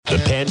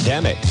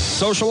pandemic,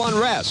 social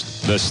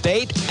unrest, the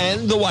state,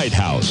 and the White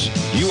House.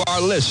 You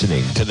are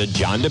listening to The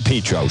John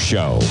DePetro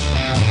Show.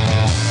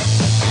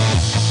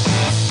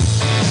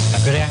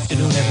 Good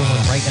afternoon, everyone.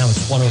 Right now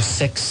it's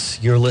 1:06.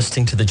 You're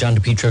listening to The John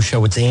DePetro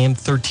Show. It's AM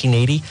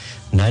 1380,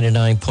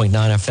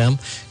 99.9 FM. You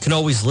can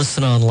always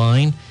listen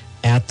online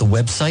at the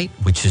website,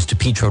 which is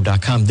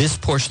DePetro.com. This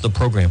portion of the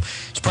program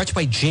is brought to you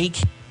by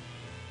JKL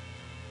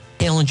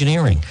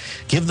Engineering.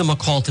 Give them a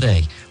call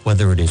today,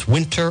 whether it is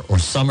winter or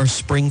summer,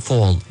 spring,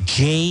 fall.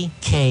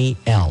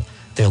 JKL.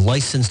 They're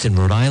licensed in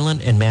Rhode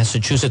Island and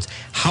Massachusetts.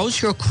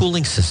 How's your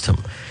cooling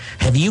system?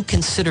 Have you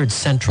considered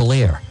central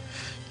air?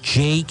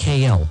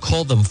 JKL.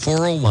 Call them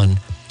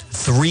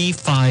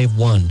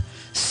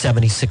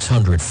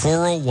 401-351-7600.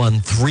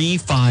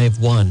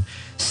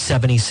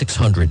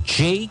 401-351-7600.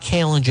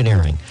 JKL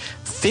Engineering.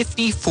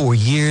 54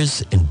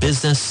 years in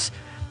business,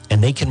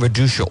 and they can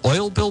reduce your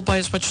oil bill by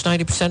as much as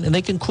 90%, and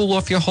they can cool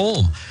off your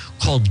home.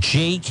 Call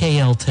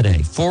JKL today,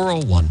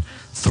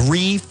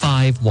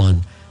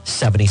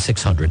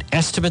 401-351-7600.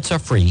 Estimates are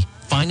free.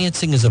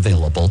 Financing is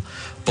available,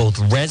 both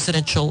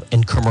residential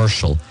and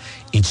commercial.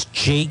 It's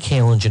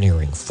JKL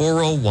Engineering,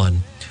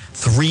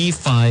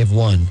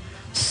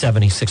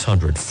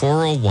 401-351-7600.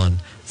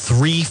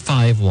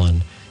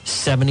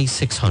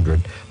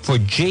 401-351-7600. For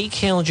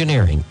JKL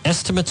Engineering,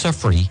 estimates are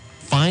free.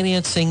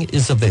 Financing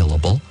is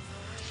available.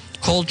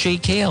 Call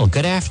JKL.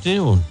 Good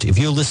afternoon. If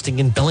you're listing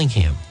in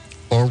Bellingham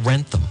or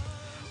Rentham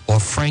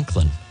or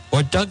Franklin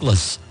or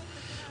Douglas,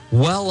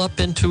 well up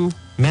into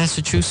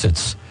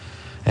Massachusetts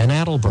and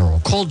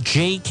Attleboro, call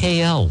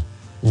JKL.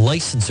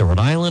 Licensed in Rhode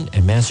Island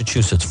and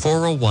Massachusetts,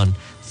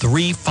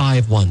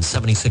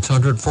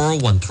 401-351-7600,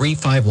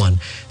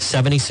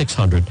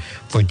 401-351-7600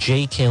 for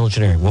JKL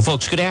Engineering. Well,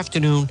 folks, good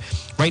afternoon.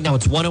 Right now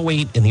it's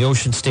 1:08 in the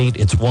Ocean State.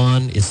 It's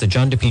Juan. It's the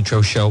John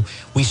DePetro Show.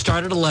 We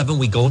start at 11.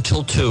 We go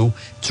until 2.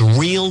 It's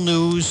real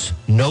news,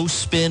 no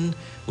spin.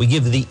 We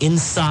give the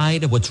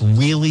inside of what's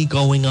really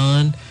going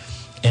on.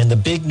 And the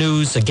big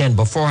news, again,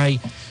 before I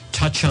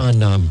touch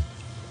on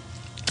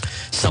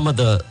some of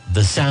the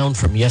sound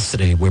from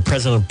yesterday where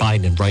President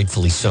Biden, and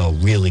rightfully so,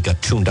 really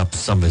got tuned up,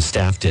 some of his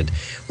staff did,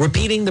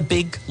 repeating the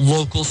big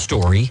local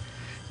story,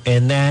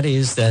 and that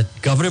is that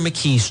Governor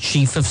McKee's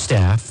chief of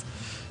staff,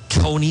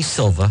 Tony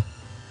Silva,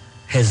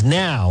 has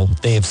now,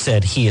 they have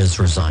said he has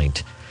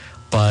resigned.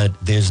 But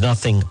there's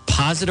nothing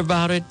positive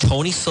about it.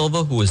 Tony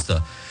Silva, who is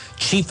the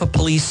chief of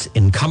police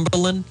in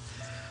Cumberland,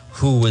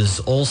 who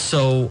was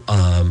also,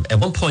 at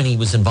one point he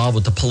was involved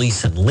with the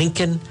police in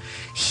Lincoln.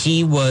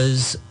 He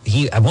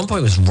at one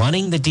point was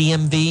running the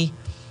DMV.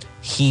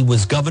 He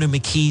was Governor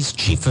McKee's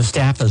chief of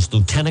staff as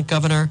lieutenant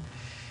governor.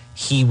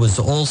 He was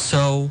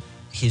also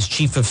his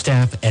chief of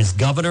staff as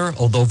governor,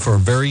 although for a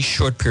very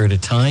short period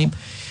of time.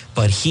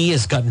 But he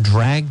has gotten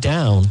dragged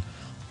down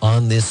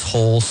on this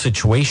whole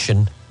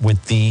situation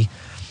with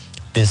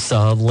this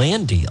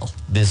land deal,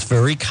 this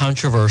very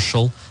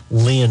controversial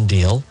land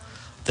deal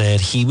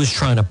that he was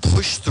trying to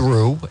push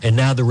through, and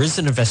now there is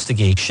an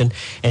investigation.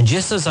 And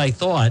just as I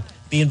thought,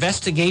 the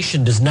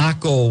investigation does not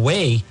go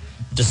away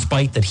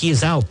despite that he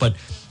is out. But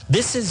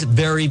this is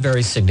very,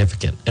 very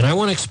significant. And I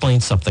want to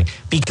explain something,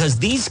 because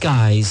these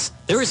guys,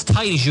 they're as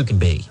tight as you can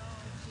be.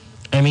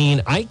 I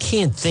mean, I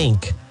can't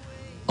think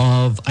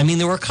of,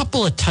 there were a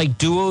couple of tight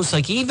duos,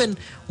 like even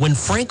when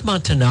Frank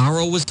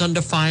Montanaro was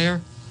under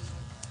fire,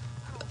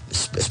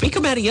 Speaker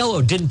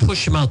Mattiello didn't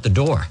push him out the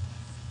door.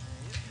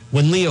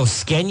 When Leo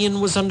Skenyon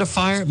was under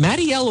fire,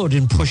 Mattiello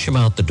didn't push him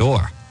out the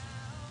door.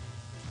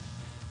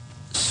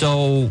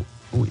 So,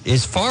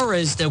 as far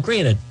as, now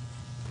granted,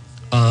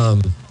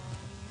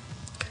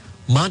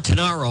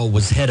 Montanaro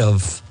was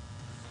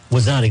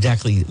not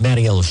exactly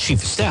Mattiello's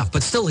chief of staff,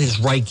 but still his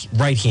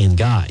right-hand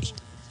guy.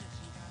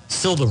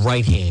 Still the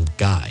right-hand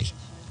guy.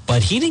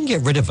 But he didn't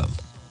get rid of him.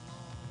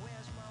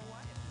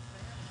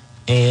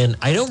 And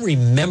I don't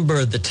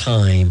remember the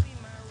time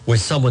where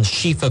someone's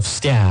chief of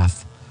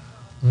staff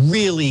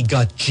really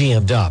got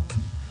jammed up,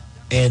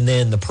 and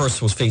then the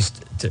person was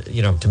faced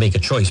to make a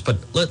choice. But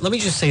let me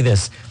just say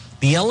this.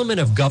 The element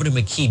of Governor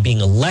McKee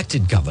being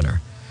elected governor,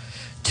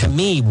 to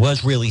me,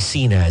 was really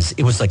seen as,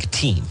 it was like a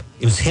team.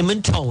 It was him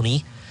and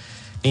Tony,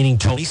 meaning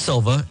Tony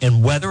Silva,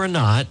 and whether or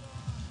not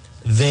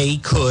they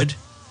could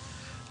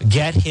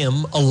get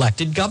him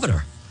elected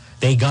governor.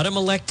 They got him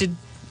elected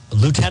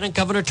lieutenant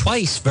governor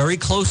twice, very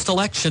close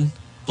election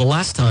the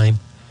last time.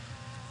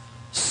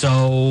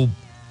 So,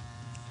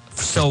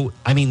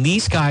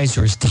 these guys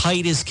are as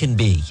tight as can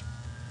be.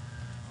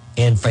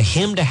 And for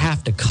him to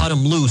have to cut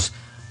him loose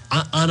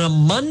on a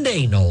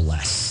Monday, no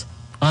less,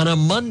 on a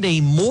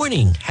Monday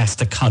morning, has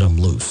to cut him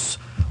loose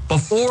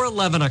before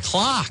 11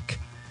 o'clock.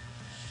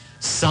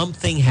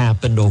 Something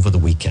happened over the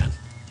weekend.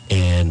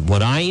 And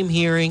what I am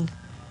hearing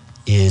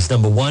is,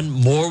 number one,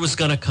 more was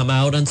going to come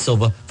out on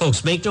Silva.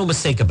 Folks, make no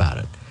mistake about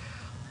it.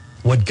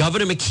 What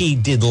Governor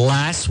McKee did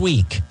last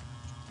week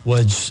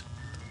was,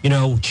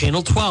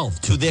 Channel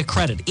 12, to their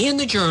credit, and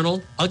the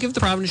Journal, I'll give the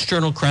Providence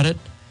Journal credit,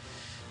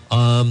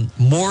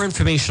 more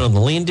information on the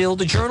land deal.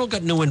 The Journal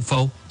got new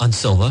info on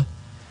Silva.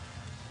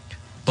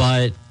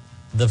 But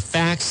the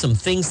facts, some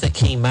things that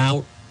came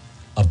out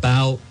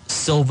about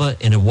Silva,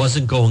 and it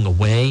wasn't going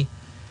away.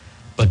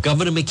 But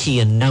Governor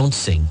McKee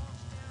announcing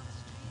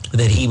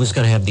that he was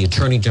going to have the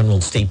Attorney General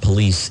and State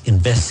Police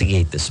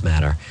investigate this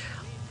matter.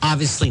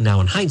 Obviously,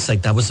 now in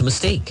hindsight, that was a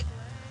mistake.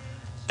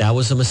 That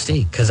was a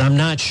mistake, because I'm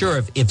not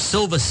sure if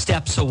Silva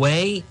steps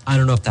away, I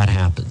don't know if that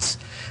happens.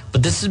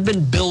 But this has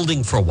been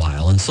building for a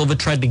while, and Silva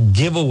tried to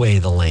give away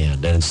the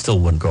land, and it still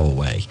wouldn't go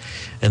away.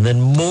 And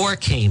then more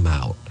came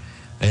out.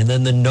 And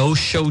then the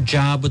no-show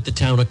job with the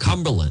town of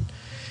Cumberland.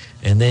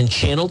 And then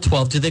Channel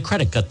 12, to their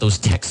credit, got those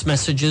text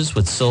messages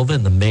with Silva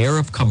and the mayor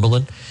of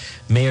Cumberland,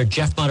 Mayor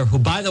Jeff Mutter, who,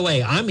 by the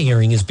way, I'm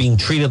hearing is being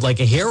treated like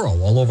a hero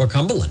all over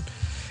Cumberland.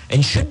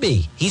 And should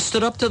be. He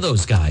stood up to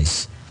those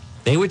guys.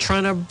 They were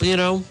trying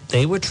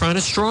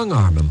to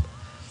strong-arm him.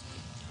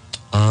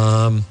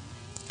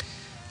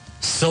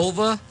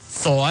 Silva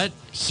thought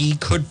he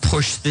could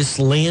push this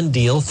land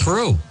deal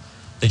through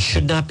that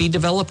should not be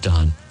developed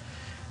on.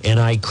 And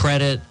I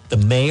credit the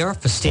mayor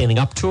for standing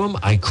up to him.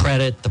 I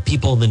credit the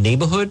people in the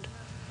neighborhood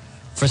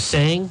for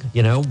saying,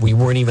 we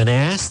weren't even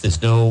asked.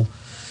 There's no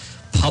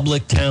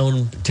public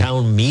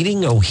town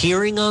meeting, no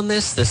hearing on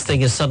this. This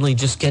thing is suddenly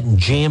just getting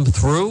jammed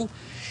through.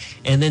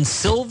 And then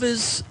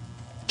Silva's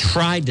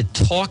tried to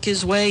talk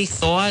his way,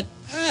 thought,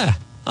 I'll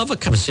have a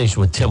conversation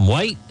with Tim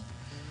White.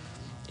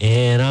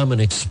 And I'm going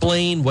to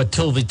explain what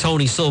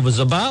Tony Silva's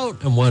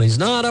about and what he's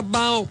not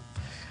about.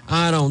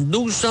 I don't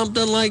do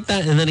something like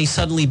that. And then he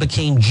suddenly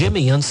became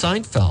Jimmy on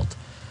Seinfeld.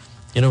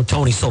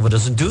 Tony Silva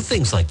doesn't do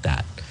things like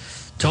that.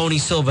 Tony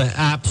Silva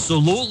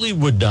absolutely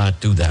would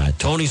not do that.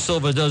 Tony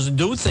Silva doesn't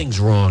do things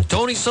wrong.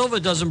 Tony Silva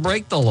doesn't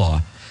break the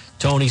law.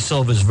 Tony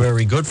Silva is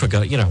very good for,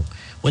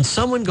 when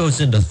someone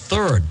goes into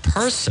third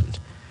person,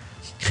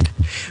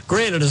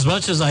 granted, as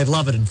much as I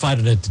love it and find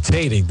it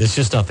entertaining, there's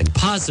just nothing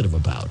positive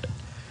about it.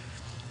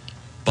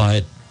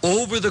 But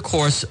over the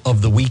course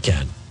of the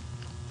weekend,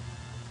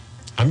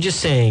 I'm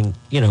just saying,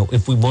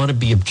 if we want to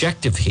be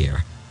objective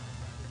here,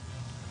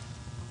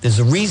 there's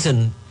a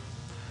reason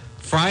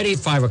Friday at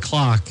 5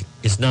 o'clock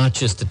is not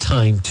just a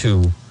time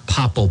to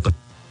pop open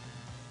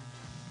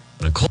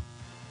a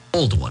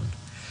cold one.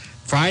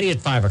 Friday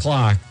at 5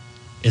 o'clock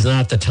is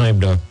not the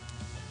time to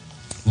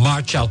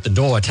march out the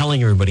door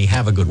telling everybody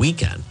have a good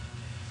weekend.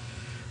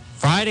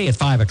 Friday at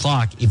 5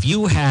 o'clock, if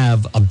you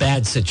have a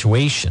bad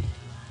situation,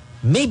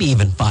 maybe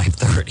even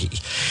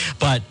 5:30.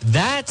 But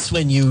that's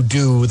when you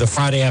do the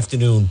Friday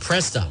afternoon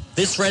press dump.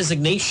 This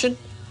resignation,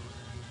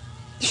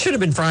 it should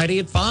have been Friday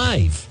at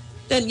 5.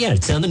 Then,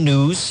 it's on the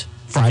news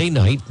Friday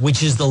night,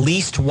 which is the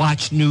least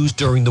watched news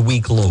during the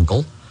week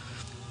local.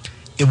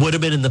 It would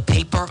have been in the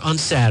paper on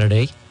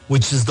Saturday,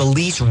 which is the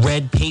least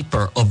read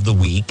paper of the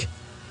week.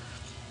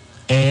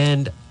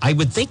 And I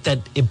would think that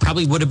it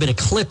probably would have been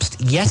eclipsed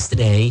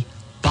yesterday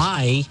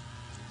by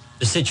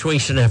the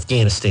situation in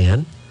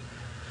Afghanistan,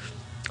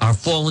 our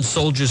fallen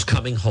soldiers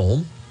coming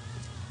home,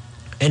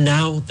 and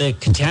now the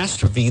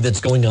catastrophe that's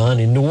going on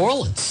in New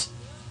Orleans.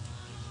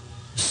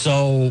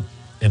 So,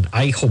 and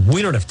I hope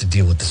we don't have to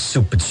deal with the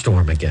stupid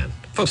storm again.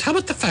 Folks, how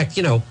about the fact,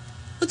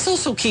 let's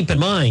also keep in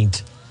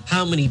mind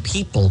how many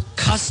people,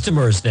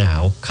 customers,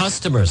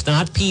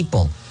 not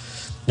people.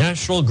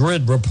 National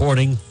Grid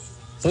reporting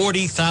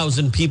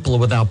 40,000 people are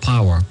without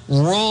power.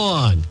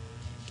 Wrong.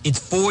 It's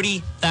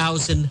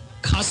 40,000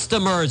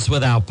 customers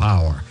without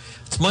power.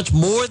 It's much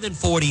more than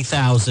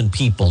 40,000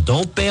 people.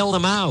 Don't bail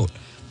them out.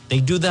 They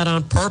do that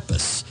on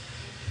purpose.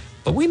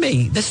 But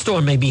this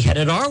storm may be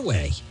headed our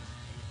way.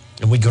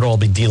 And we could all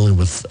be dealing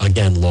with,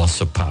 again,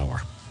 loss of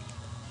power.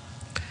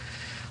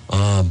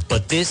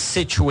 But this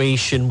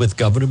situation with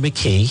Governor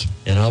McKee,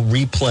 and I'll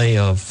replay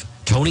of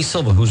Tony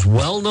Silva, who's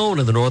well known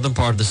in the northern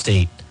part of the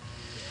state.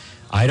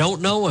 I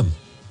don't know him.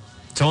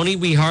 Tony,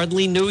 we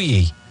hardly knew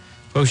ye.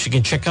 Folks, you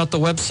can check out the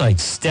website,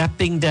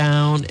 stepping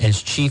down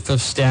as chief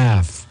of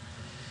staff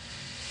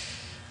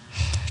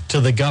to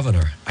the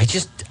governor.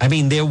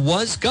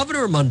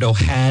 Governor Raimondo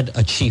had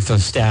a chief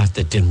of staff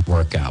that didn't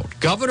work out.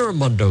 Governor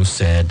Raimondo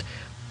said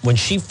when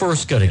she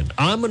first got in,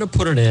 I'm going to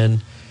put an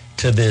end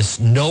to this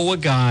Noah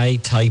guy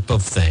type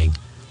of thing.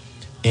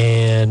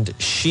 And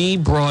she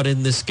brought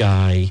in this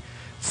guy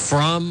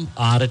from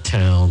out of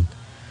town,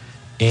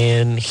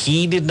 and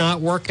he did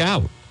not work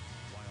out.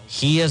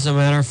 He, as a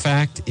matter of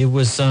fact, it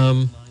was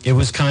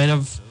kind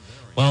of,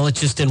 it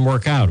just didn't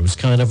work out. It was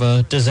kind of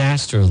a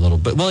disaster a little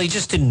bit. Well, he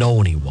just didn't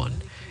know anyone.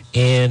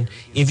 And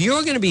if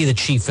you're going to be the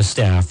chief of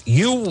staff, if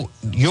you're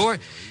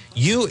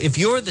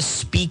the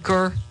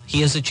speaker,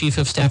 he is the chief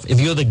of staff.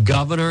 If you're the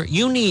governor,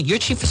 your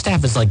chief of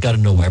staff is got to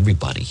know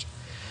everybody.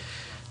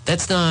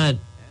 That's not,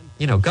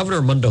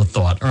 Governor Raimondo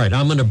thought, all right,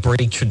 I'm going to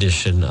break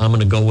tradition. I'm going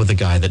to go with a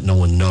guy that no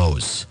one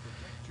knows.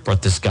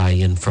 Brought this guy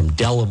in from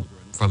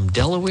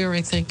Delaware,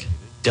 I think.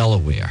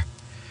 Delaware.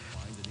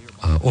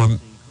 I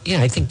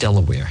think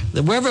Delaware.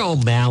 Wherever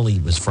O'Malley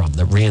was from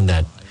that ran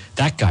that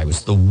guy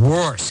was the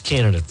worst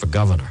candidate for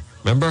governor.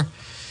 Remember?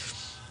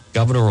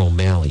 Governor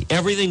O'Malley.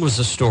 Everything was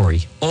a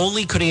story.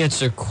 Only could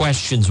answer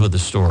questions with a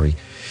story.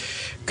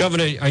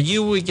 Governor, are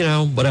you,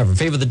 whatever,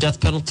 favor the death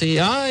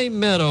penalty? I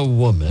met a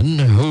woman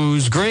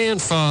whose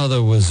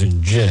grandfather was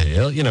in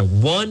jail.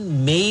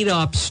 One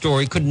made-up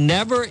story could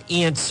never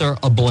answer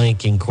a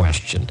blanking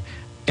question.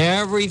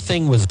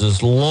 Everything was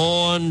this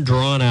long,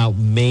 drawn-out,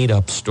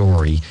 made-up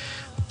story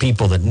of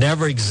people that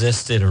never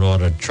existed in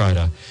order to try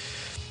to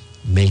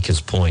make his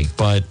point.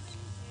 But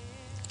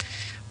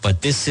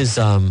this is,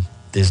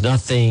 there's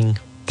nothing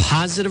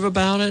positive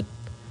about it.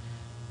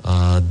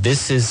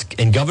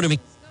 And Governor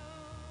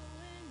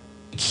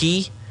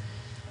McKee,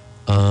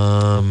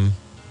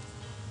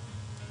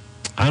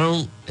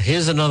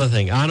 here's another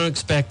thing. I don't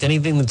expect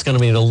anything that's going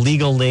to be an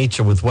illegal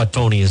nature with what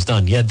Tony has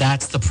done. Yeah,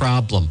 that's the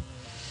problem.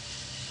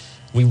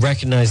 We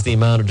recognize the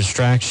amount of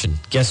distraction.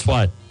 Guess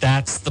what?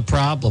 That's the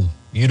problem.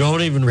 You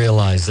don't even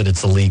realize that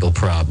it's a legal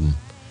problem.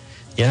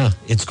 Yeah,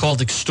 it's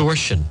called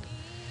extortion.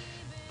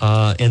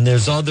 And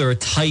there's other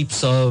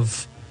types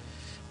of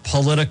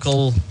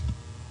political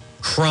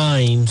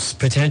crimes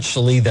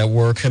potentially that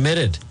were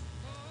committed.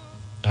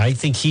 I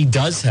think he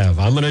does have.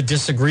 I'm going to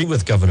disagree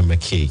with Governor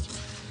McKee.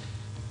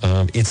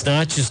 It's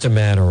not just a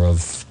matter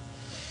of,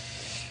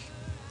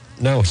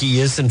 no, he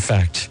is in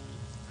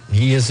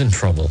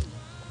trouble.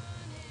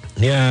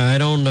 Yeah,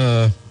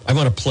 I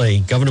want to play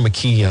Governor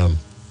McKee,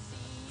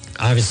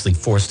 obviously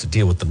forced to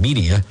deal with the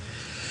media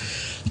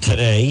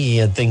today. He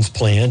had things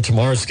planned.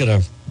 Tomorrow's got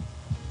a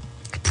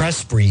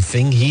press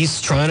briefing.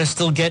 He's trying to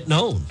still get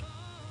known.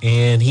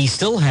 And he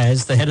still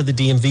has the head of the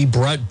DMV,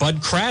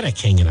 Bud Craddock,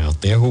 hanging out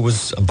there, who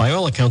was, by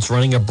all accounts,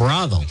 running a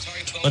brothel.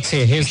 Let's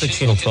hear. Here's the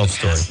Channel 12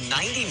 story.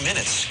 90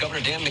 minutes,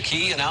 Governor Dan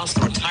McKee announced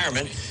the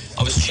retirement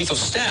of his chief of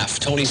staff,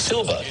 Tony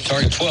Silva.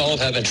 Target 12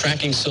 have been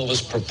tracking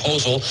Silva's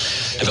proposal,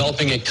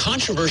 developing a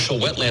controversial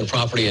wetland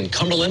property in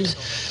Cumberland.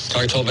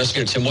 Target 12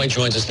 investigator Tim White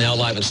joins us now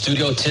live in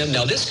studio. Tim,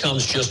 now this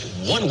comes just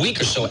 1 week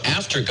or so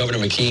after Governor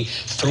McKee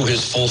threw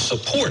his full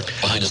support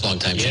behind his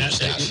longtime chief of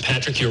staff.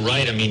 Patrick, you're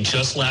right. I mean,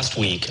 just last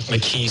week,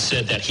 McKee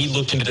said that he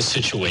looked into the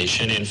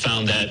situation and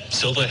found that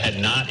Silva had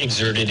not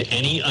exerted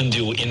any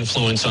undue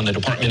influence on the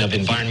Department of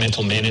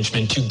Environmental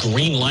Management to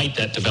green light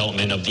that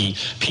development of the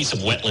piece of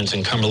wetlands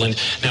in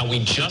Cumberland. Now, we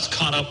just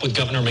caught up with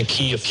Governor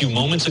McKee a few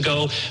moments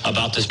ago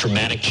about this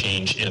dramatic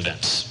change in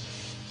events.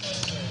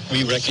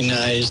 We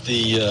recognize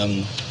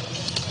the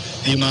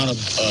amount of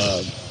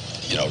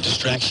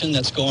distraction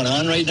that's going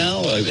on right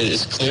now.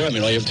 It's clear. I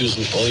mean, all you have to do is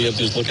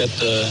look at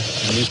the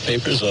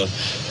newspapers or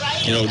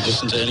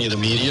listen to any of the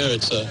media.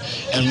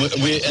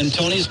 And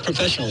Tony's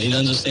professional. He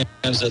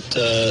understands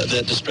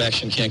that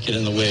distraction can't get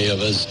in the way of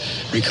us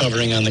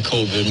recovering on the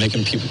COVID,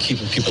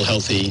 keeping people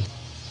healthy.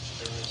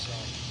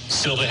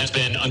 Silva has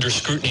been under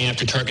scrutiny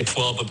after Target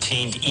 12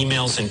 obtained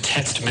emails and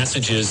text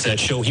messages that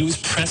show he was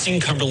pressing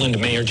Cumberland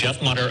Mayor Jeff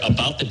Mutter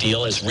about the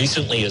deal as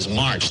recently as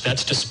March.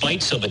 That's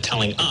despite Silva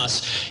telling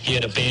us he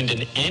had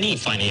abandoned any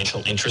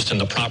financial interest in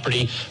the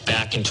property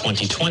back in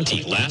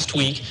 2020. Last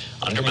week,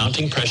 under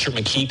mounting pressure,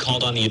 McKee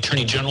called on the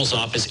Attorney General's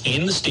office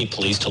and the state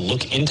police to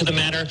look into the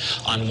matter.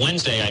 On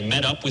Wednesday, I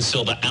met up with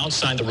Silva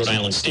outside the Rhode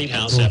Island State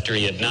House after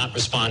he had not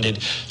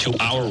responded to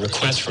our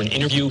request for an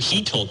interview.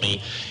 He told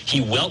me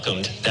he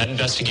welcomed that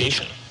investigation.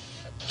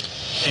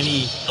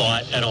 Any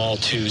thought at all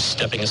to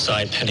stepping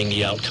aside pending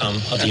the outcome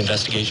of the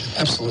investigation?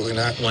 Absolutely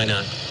not. Why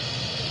not?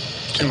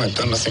 Tim, I've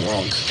done nothing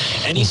wrong.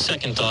 Any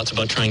second thoughts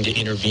about trying to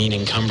intervene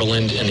in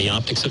Cumberland and the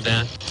optics of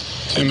that?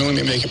 Tim, let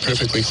me make it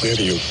perfectly clear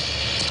to you.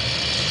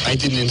 I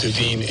didn't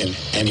intervene in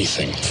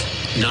anything.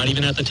 Not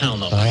even at the town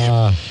level?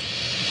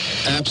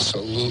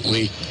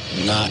 Absolutely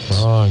not.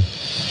 Wrong.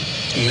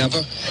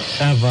 Never.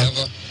 Ever.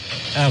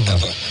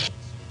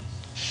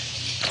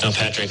 Now,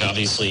 Patrick,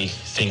 obviously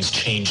things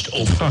changed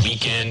over the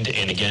weekend.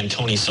 And again,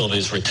 Tony Silva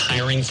is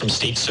retiring from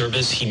state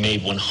service. He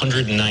made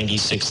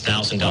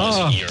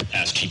 $196,000 a year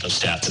as chief of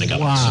staff to the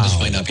governor. Wow. So this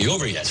might not be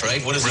over yet,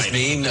 right? What does this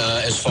mean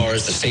as far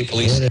as the state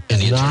police and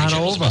the Attorney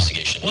General's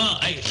investigation? Well,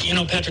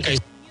 Patrick, I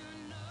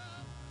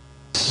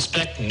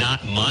suspect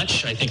not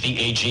much. I think the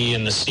AG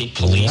and the state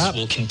police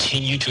will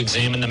continue to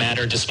examine the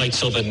matter despite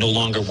Silva no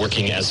longer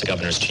working as the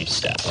governor's chief of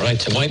staff. All right,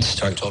 Tim White,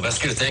 Target 12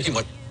 investigator, thank you.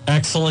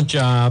 Excellent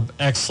job,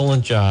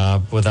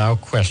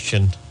 without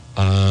question.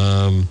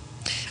 I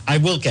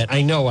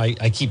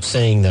keep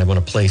saying that I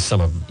want to play some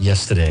of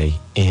yesterday,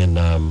 and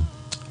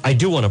I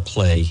do want to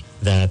play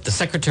that the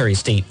Secretary of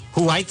State,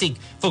 who I think,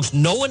 folks,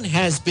 no one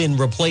has been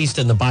replaced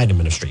in the Biden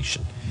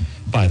administration,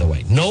 by the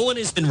way. No one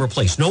has been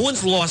replaced. No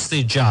one's lost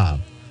their job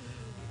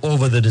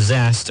over the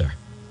disaster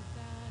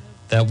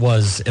that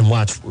was, and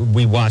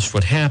we watched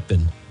what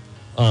happened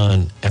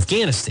on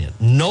Afghanistan.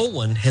 No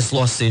one has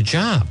lost their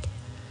job,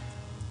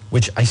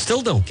 which I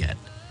still don't get.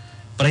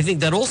 But I think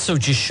that also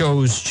just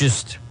shows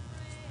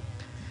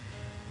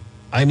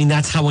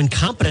that's how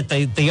incompetent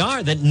they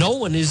are, that no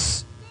one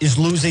is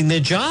losing their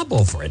job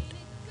over it.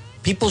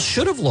 People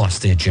should have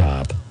lost their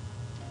job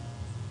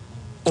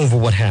over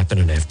what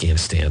happened in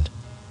Afghanistan.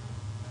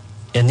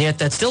 And yet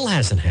that still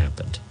hasn't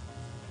happened.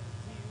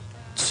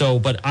 So,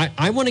 but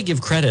I want to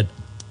give credit,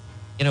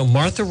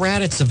 Martha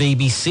Raddatz of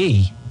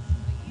ABC,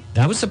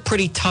 that was a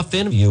pretty tough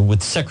interview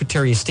with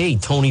Secretary of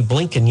State Tony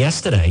Blinken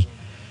yesterday.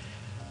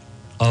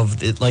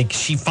 of it. Like,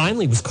 she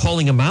finally was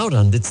calling him out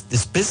on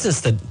this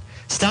business that,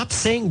 stop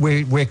saying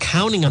we're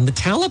counting on the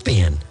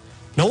Taliban.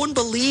 No one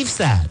believes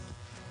that.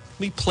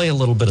 Let me play a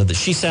little bit of this.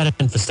 She sat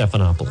in for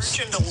Stephanopoulos.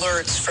 Urgent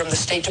alerts from the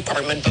State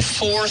Department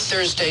before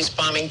Thursday's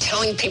bombing,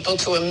 telling people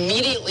to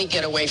immediately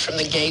get away from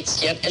the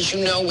gates. Yet, as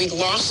you know, we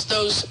lost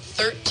those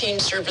 13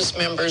 service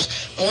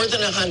members, more than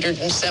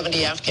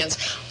 170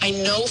 Afghans. I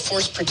know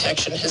force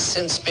protection has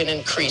since been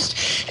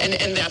increased, and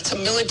that's a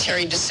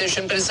military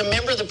decision. But as a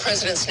member of the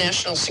president's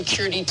national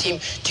security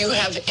team, do you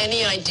have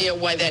any idea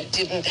why that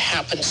didn't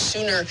happen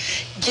sooner,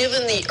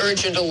 given the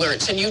urgent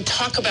alerts? And you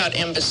talk about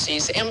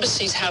embassies.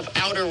 Embassies have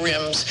outer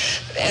rims,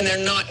 and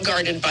they're not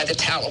guarded by the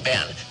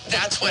Taliban.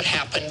 That's what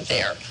happened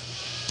there.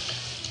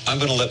 I'm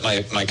going to let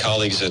my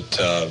colleagues in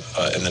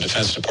the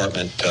Defense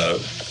Department,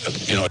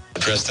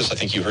 address this. I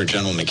think you heard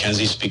General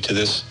McKenzie speak to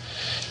this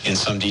in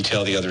some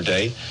detail the other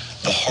day.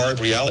 The hard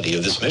reality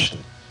of this mission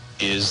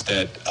is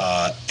that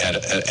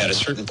at a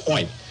certain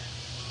point,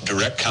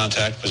 direct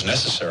contact was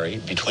necessary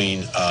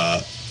between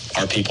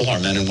our people, our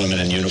men and women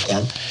in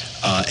uniform,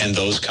 and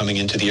those coming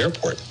into the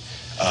airport,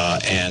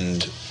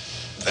 and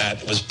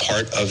that was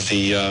part of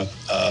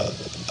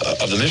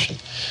the mission.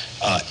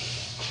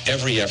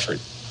 Every effort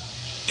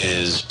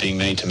is being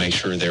made to make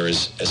sure they're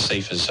as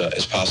safe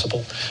as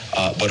possible.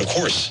 But of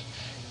course,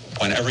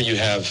 whenever you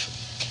have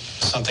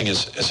something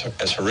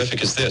as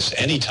horrific as this,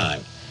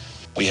 anytime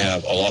we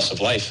have a loss of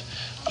life,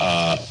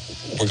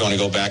 we're going to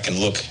go back and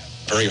look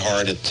very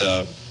hard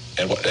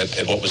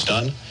at what was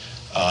done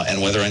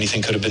and whether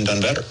anything could have been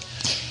done better.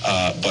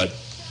 But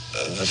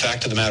the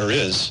fact of the matter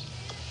is,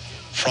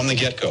 from the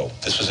get-go,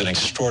 this was an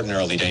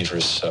extraordinarily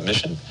dangerous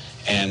mission.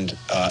 And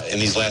in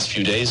these last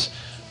few days,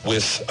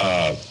 with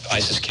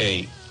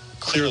ISIS-K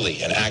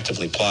clearly and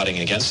actively plotting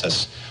against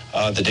us,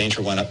 the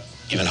danger went up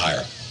even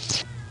higher.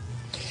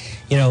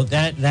 You know,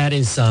 that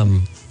is,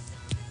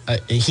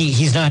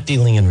 he's not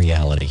dealing in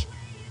reality.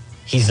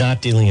 He's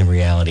not dealing in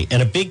reality.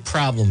 And a big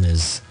problem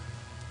is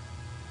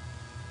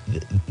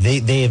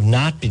they have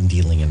not been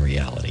dealing in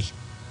reality.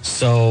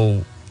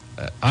 So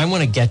I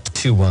want to get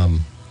to where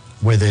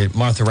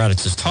Martha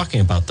Raddatz is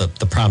talking about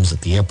the problems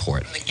at the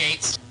airport. The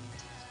gates.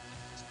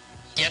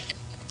 Yep.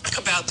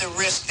 About the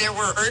risk. There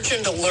were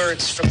urgent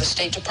alerts from the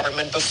State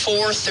Department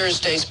before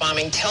Thursday's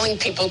bombing, telling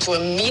people to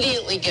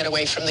immediately get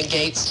away from the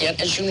gates.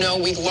 Yet, as you know,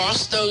 we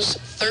lost those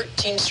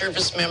 13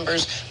 service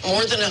members,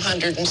 more than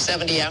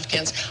 170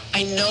 Afghans.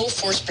 I know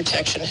force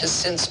protection has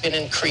since been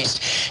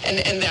increased,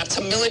 and that's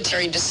a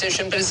military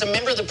decision. But as a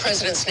member of the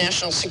president's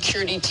national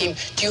security team,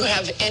 do you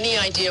have any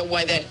idea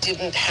why that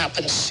didn't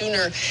happen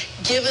sooner,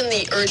 given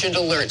the urgent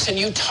alerts? And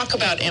you talk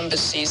about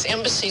embassies.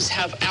 Embassies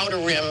have outer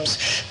rims,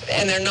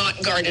 and they're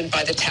not guarded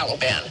by the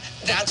Taliban.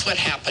 That's what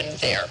happened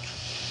there.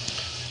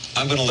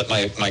 I'm going to let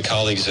my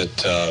colleagues in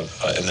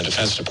the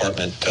Defense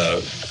Department,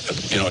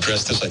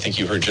 address this. I think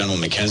you heard General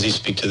McKenzie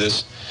speak to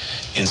this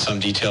in some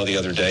detail the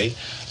other day.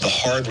 The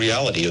hard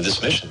reality of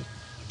this mission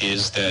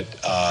is that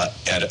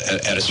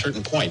at a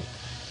certain point,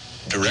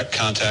 direct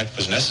contact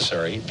was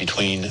necessary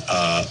between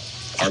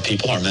our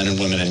people, our men and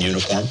women in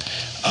uniform,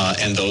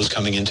 and those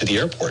coming into the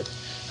airport,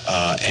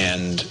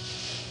 and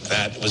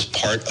that was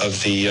part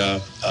of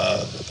the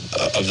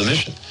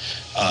mission.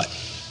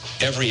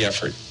 Every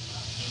effort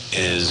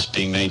is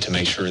being made to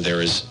make sure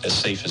they're as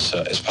safe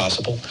as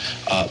possible.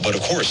 But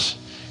of course,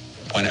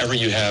 whenever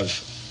you have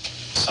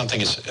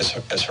something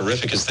as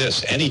horrific as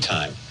this,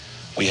 anytime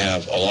we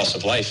have a loss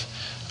of life,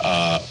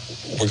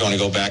 we're going to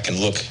go back and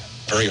look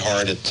very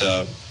hard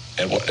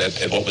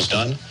at what was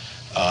done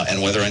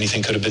and whether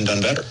anything could have been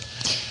done better.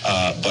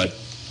 But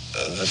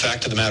the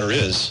fact of the matter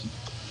is,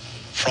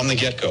 from the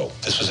get-go,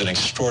 this was an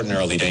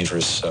extraordinarily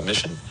dangerous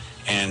mission.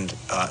 And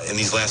in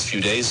these last few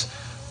days,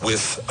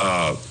 with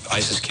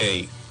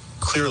ISIS-K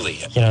clearly...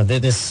 You know,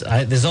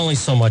 there's only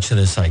so much of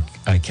this I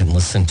can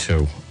listen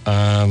to.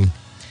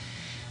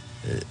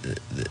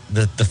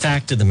 The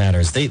fact of the matter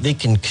is they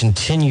can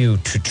continue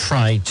to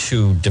try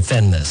to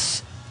defend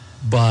this,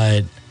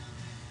 but,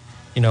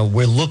 you know,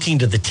 we're looking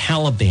to the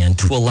Taliban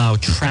to allow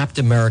trapped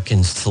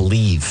Americans to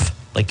leave.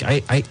 Like,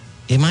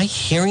 am I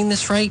hearing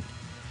this right?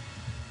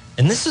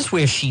 And this is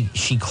where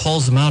she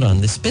calls them out on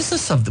this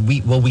business of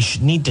we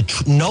should need to...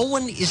 no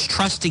one is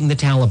trusting the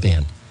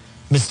Taliban,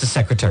 Mr.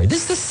 Secretary.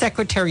 This is the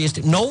Secretary.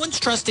 No one's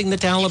trusting the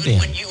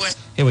Taliban.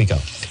 Here we go.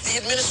 The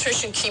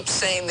administration keeps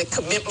saying the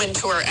commitment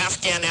to our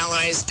Afghan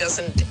allies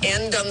doesn't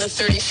end on the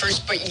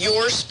 31st, but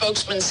your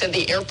spokesman said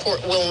the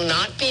airport will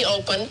not be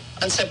open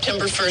on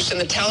September 1st,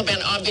 and the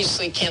Taliban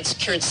obviously can't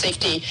secure its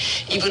safety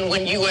even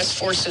when U.S.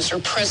 forces are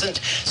present.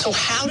 So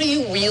how do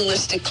you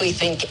realistically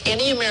think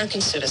any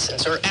American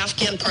citizens or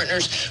Afghan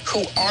partners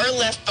who are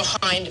left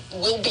behind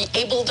will be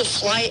able to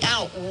fly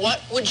out?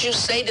 What would you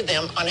say to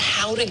them on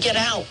how to get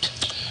out?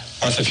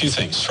 Martha, a few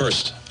things.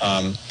 First,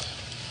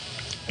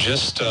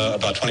 just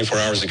about 24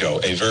 hours ago,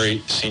 a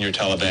very senior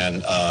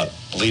Taliban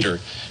leader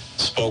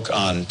spoke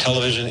on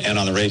television and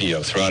on the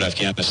radio throughout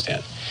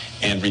Afghanistan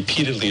and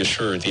repeatedly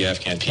assured the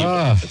Afghan people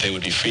that they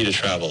would be free to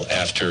travel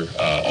after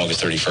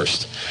August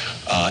 31st.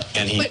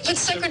 But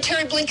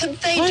Secretary Blinken,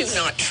 they do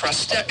not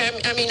trust it.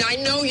 I mean, I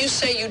know you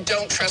say you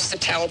don't trust the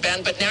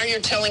Taliban, but now you're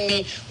telling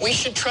me we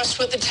should trust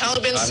what the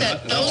Taliban said.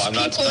 I'm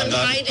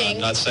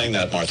not saying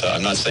that, Martha.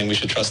 I'm not saying we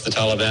should trust the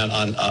Taliban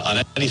on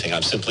anything.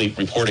 I'm simply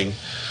reporting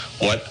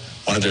what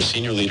one of their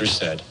senior leaders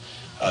said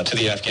to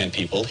the Afghan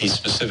people. He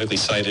specifically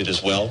cited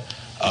as well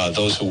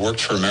those who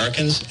worked for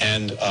Americans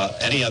and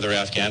any other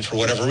Afghan for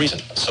whatever reason.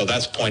 So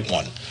that's point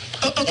one.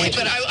 Okay,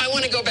 but I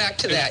want to go back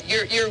to that.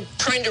 You're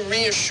trying to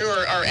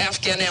reassure our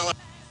Afghan allies.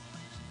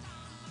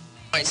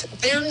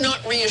 They're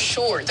not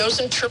reassured. Those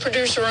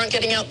interpreters who aren't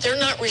getting out, they're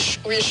not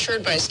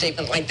reassured by a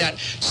statement like that.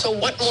 So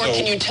what more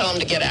can you tell them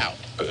to get out?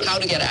 How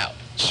to get out?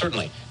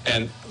 Certainly.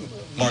 And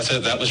Martha,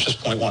 that was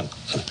just point one.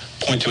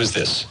 Point two is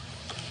this.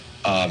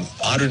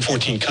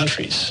 114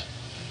 countries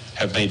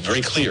have made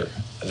very clear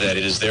that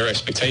it is their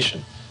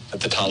expectation that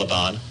the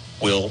Taliban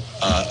will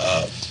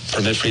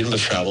permit freedom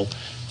of travel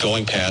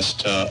going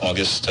past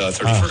August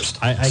 31st.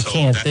 I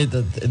can't.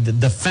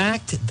 The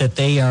fact that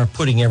they are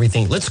putting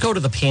everything. Let's go to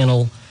the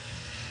panel.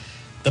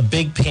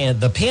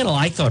 The panel,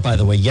 I thought, by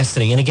the way,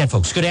 yesterday, and again,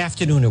 folks, good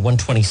afternoon at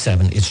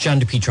 1:27. It's John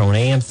DePietro on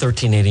AM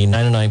 1380,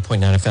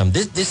 99.9 FM.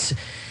 This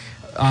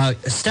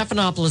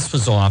Stephanopoulos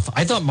was off.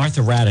 I thought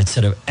Martha Raddatz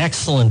had an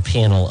excellent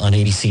panel on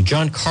ABC.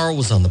 John Carl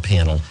was on the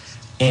panel.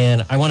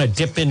 And I want to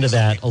dip into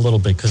that a little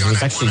bit because it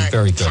was actually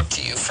very good. I want to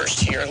talk to you first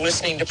here.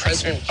 Listening to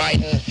President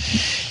Biden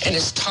and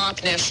his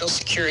top national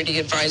security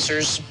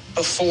advisors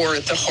before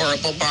the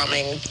horrible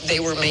bombing, they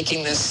were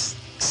making this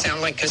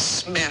sound like a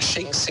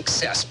smashing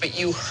success. But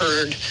you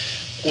heard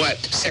what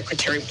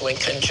Secretary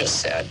Blinken just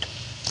said.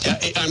 Yeah,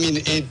 I mean,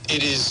 it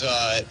is,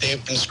 they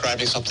have been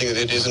describing something that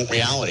it isn't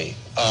reality.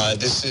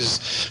 This has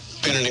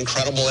been an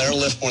incredible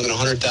airlift, more than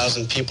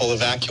 100,000 people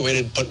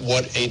evacuated, but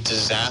what a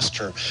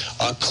disaster.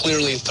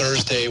 Clearly,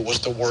 Thursday was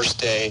the worst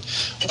day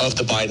of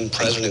the Biden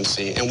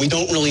presidency, and we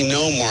don't really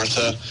know,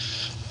 Martha,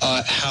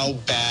 how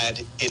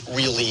bad it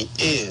really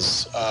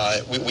is.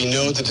 We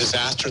know the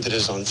disaster that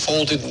has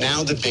unfolded.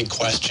 Now the big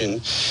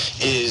question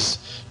is,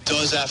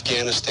 does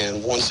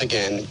Afghanistan once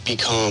again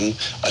become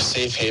a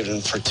safe haven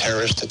for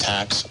terrorist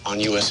attacks on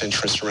U.S.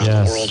 interests around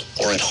the world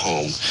or at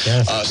home?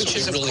 Yes. Which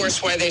is, of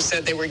course, why they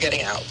said they were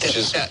getting out.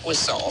 That was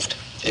solved.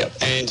 Yep.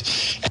 And,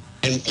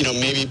 you know,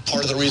 maybe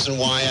part of the reason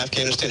why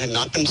Afghanistan had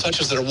not been such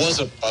is there was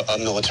a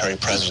military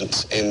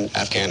presence in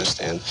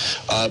Afghanistan.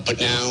 But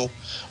now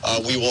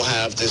we will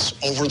have this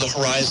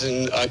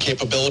over-the-horizon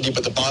capability.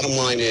 But the bottom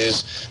line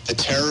is the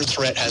terror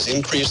threat has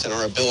increased and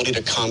our ability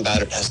to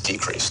combat it has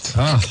decreased.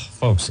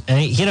 Folks,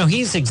 and, you know,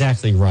 he's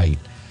exactly right,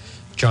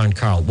 John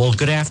Carl. Well,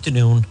 good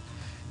afternoon.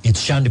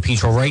 It's John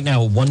DePietro. Right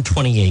now,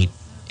 1:28.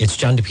 It's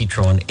John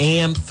DePietro on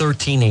AM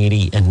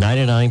 1380 and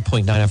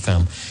 99.9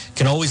 FM.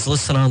 Can always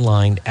listen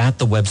online at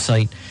the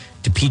website,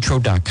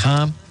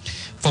 DePietro.com.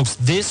 Folks,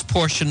 this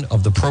portion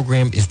of the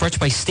program is brought to you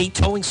by State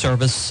Towing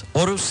Service,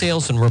 auto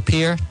sales and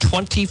repair,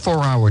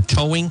 24-hour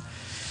towing.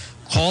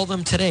 Call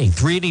them today,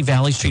 380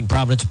 Valley Street,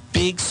 Providence.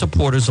 Big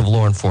supporters of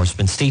law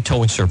enforcement. State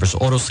Towing Service,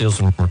 auto sales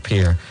and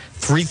repair,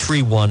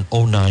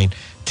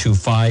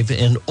 331-0925.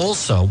 And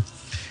also,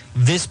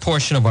 this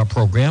portion of our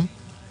program,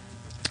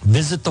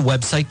 visit the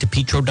website,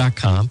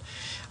 DePietro.com.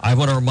 I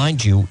want to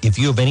remind you, if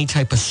you have any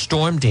type of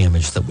storm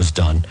damage that was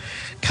done,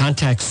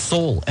 contact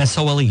SOLE,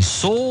 S-O-L-E,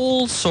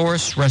 Sole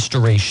Source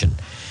Restoration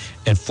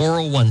at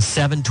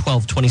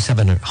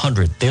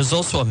 401-712-2700. There's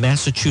also a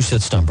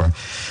Massachusetts number.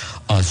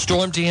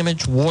 Storm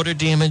damage, water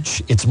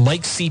damage, it's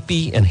Mike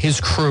Seepy and his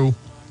crew,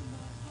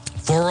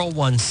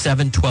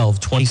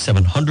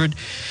 401-712-2700.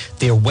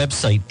 Their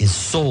website is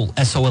SOLE,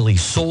 S-O-L-E,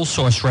 Sole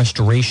Source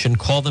Restoration.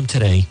 Call them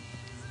today.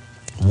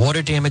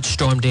 Water damage,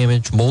 storm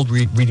damage, mold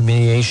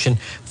remediation,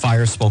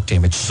 fire, smoke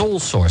damage, Sole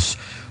Source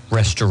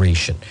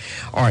Restoration.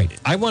 All right,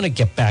 I want to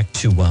get back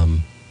to,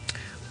 and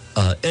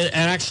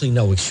actually,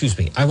 no, excuse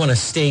me. I want to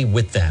stay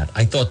with that.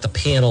 I thought the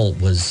panel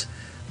was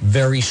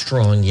very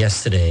strong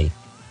yesterday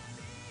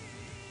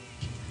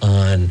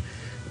on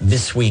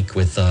This Week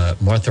with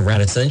Martha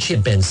Raddatz. And then she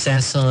had Ben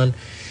Sass on.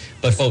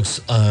 But,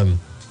 folks,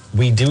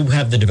 we do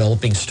have the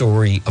developing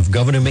story of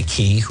Governor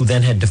McKee, who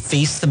then had to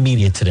face the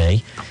media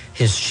today.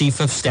 His chief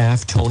of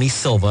staff, Tony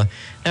Silva.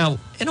 Now,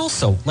 and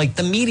also, like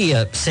the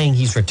media saying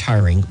he's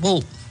retiring.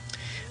 Well,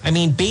 I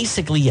mean,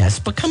 basically, yes,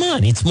 but come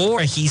on. It's more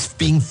he's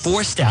being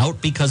forced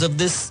out because of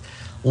this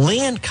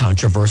land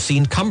controversy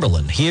in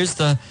Cumberland. Here's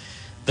the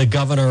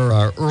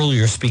governor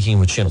earlier speaking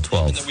with Channel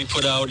 12. That we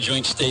put out a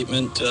joint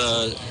statement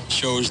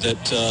shows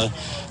that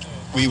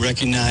we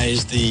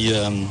recognize the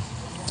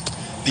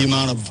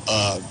amount of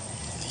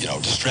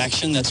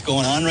distraction that's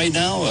going on right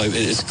now.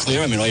 It's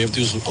clear. I mean, all you have to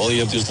do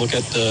is look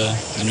at the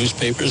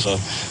newspapers or,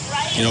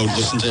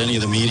 listen to any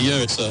of the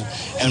media.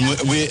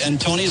 And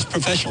Tony's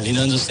professional. He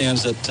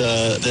understands that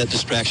that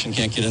distraction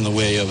can't get in the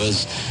way of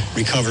us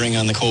recovering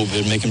on the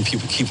COVID,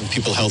 keeping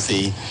people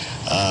healthy,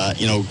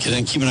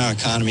 keeping our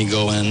economy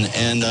going.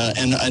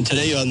 And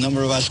today, a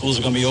number of our schools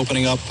are going to be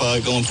opening up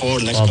going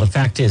forward. Well, the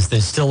fact is,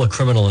 there's still a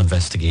criminal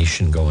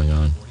investigation going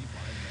on.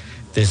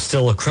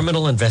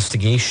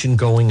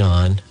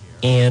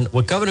 And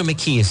what Governor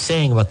McKee is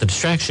saying about the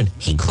distraction,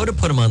 he could have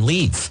put him on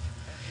leave.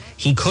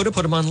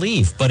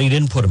 But he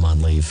didn't put him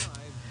on leave.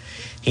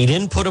 He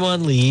didn't put him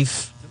on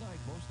leave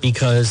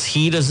because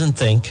he doesn't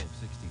think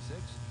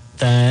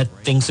that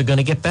things are going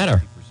to get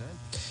better.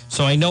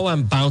 So I know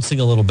I'm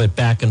bouncing a little bit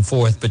back and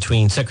forth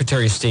between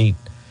Secretary of State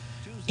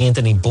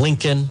Antony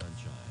Blinken,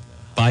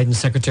 Biden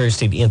Secretary of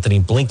State Antony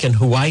Blinken,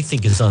 who I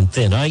think is on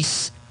thin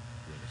ice,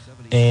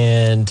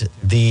 and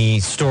the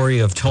story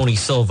of Tony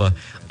Silva.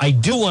 I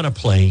do want to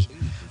play.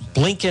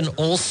 Blinken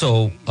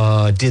also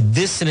did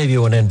this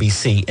interview on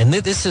NBC, and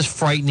this is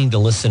frightening to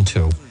listen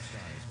to,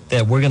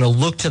 that we're going to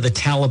look to the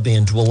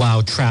Taliban to allow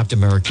trapped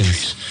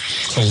Americans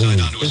to leave.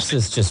 This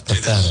is just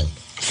pathetic.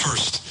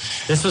 First,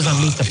 this was on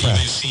Meet the Press. You may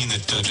have seen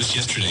that just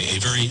yesterday, a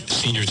very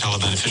senior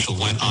Taliban official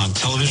went on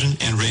television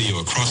and radio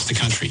across the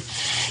country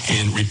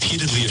and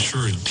repeatedly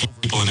assured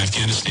people in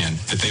Afghanistan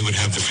that they would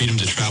have the freedom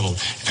to travel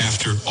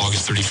after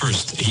August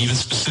 31st. He even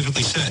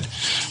specifically said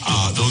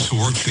those who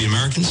work for the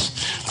Americans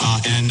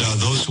and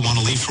those who want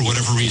to leave for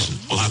whatever reason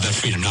will have that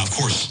freedom. Now, of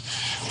course,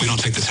 we don't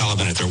take the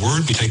Taliban at their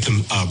word. We take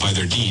them by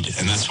their deed,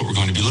 and that's what we're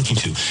going to be looking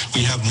to.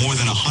 We have more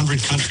than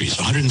 100 countries,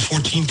 114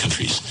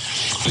 countries,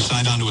 who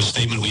signed on to a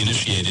statement we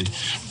initiated,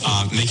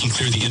 making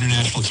clear the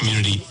international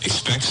community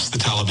expects the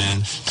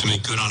Taliban to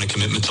make good on a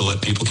commitment to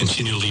let people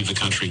continue to leave the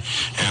country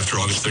after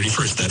August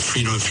 31st. That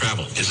freedom of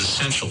travel is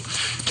essential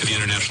to the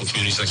international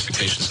community's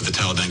expectations of the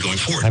Taliban going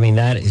forward. I mean,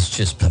 that is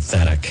just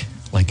pathetic.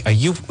 Like,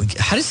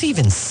 how does he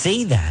even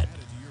say that?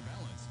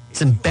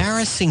 It's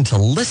embarrassing to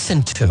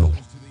listen to.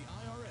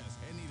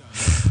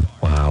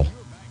 Wow.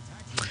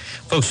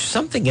 Folks,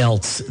 something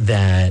else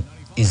that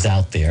is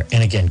out there.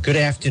 And again, good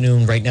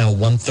afternoon. Right now,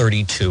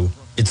 1:32.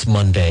 It's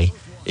Monday.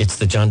 It's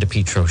the John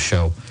DePietro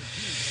Show.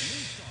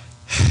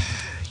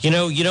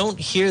 You don't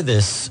hear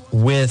this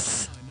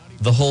with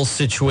the whole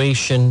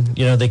situation.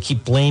 They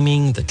keep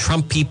blaming the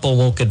Trump people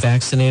won't get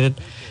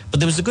vaccinated. But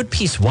there was a good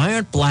piece. Why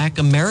aren't black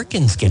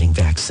Americans getting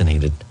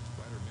vaccinated?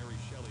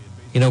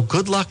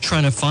 Good luck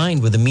trying to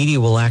find where the media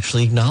will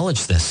actually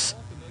acknowledge this.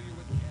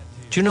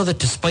 Do you know that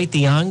despite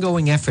the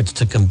ongoing efforts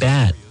to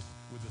combat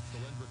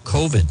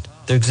COVID,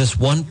 there exists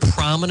one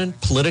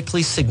prominent,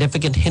 politically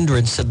significant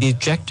hindrance to the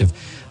objective: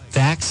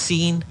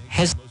 vaccine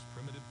hesitancy.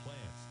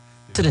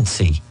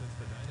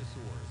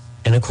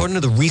 And according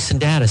to the recent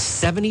data,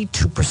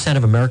 72%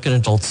 of American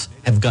adults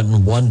have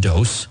gotten one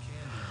dose.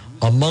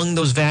 Among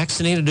those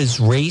vaccinated, as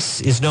race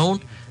is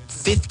known,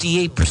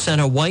 58%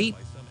 are white.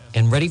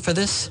 And ready for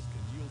this?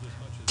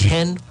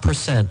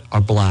 10%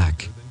 are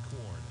black.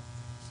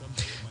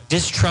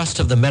 Distrust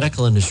of the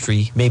medical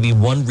industry may be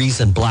one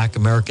reason black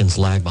Americans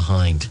lag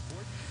behind.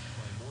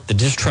 The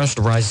distrust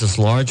arises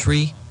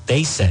largely,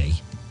 they say,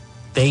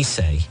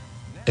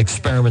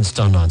 experiments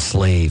done on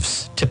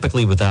slaves,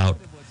 typically without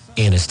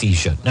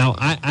anesthesia. Now,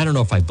 I don't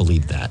know if I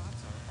believe that.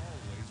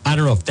 I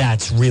don't know if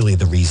that's really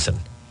the reason.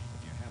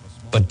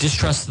 But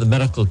distrust of the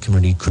medical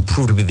community could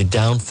prove to be the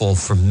downfall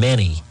for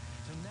many,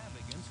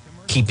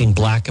 keeping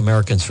black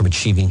Americans from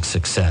achieving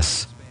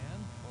success.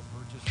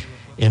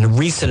 In a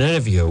recent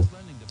interview,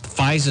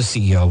 Pfizer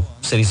CEO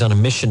said he's on a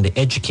mission to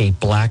educate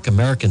black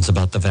Americans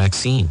about the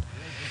vaccine.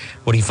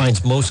 What he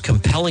finds most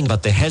compelling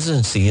about the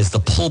hesitancy is the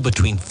pull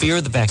between fear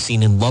of the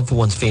vaccine and love for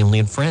one's family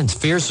and friends.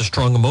 Fear is a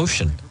strong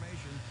emotion.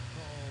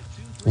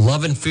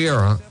 Love and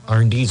fear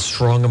are indeed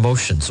strong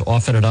emotions,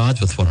 often at odds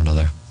with one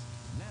another.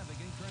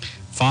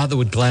 Father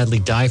would gladly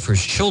die for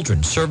his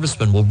children.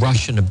 Servicemen will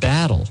rush into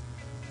battle,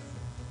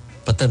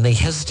 but then they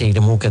hesitate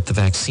and won't get the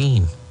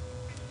vaccine.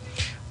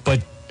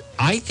 But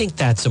I think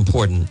that's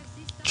important.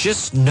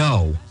 Just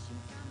know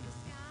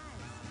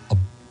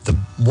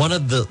one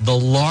of the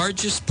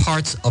largest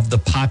parts of the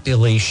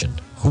population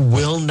who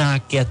will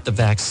not get the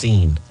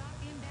vaccine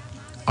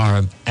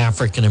are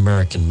African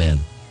American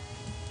men.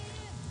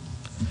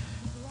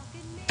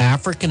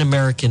 African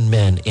American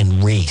men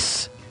in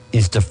race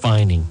is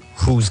defining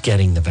who's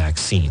getting the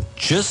vaccine.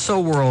 Just so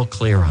we're all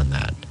clear on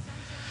that.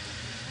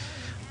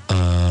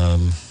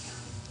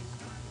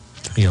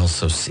 We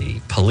also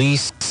see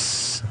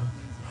police,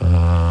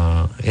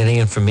 any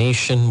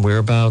information,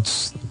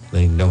 whereabouts,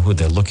 they know who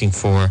they're looking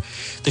for.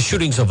 The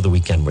shootings over the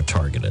weekend were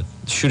targeted.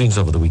 The shootings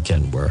over the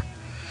weekend were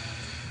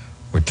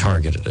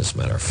targeted, as a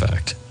matter of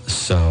fact.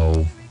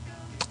 So,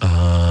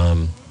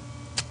 but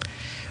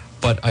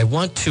I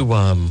want to,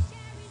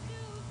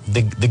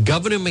 the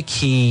Governor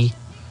McKee,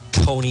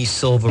 Tony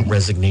Silva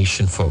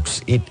resignation,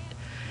 folks, it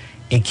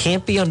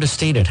can't be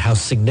understated how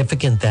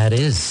significant that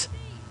is.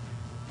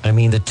 I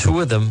mean, the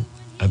two of them,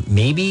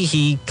 maybe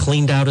he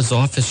cleaned out his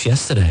office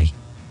yesterday.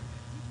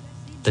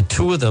 The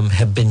two of them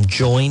have been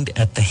joined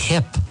at the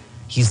hip.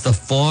 He's the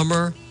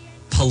former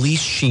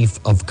police chief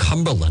of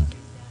Cumberland.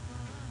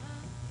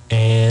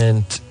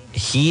 And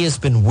he has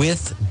been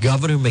with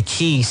Governor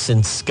McKee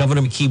since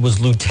Governor McKee was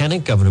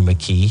Lieutenant Governor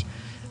McKee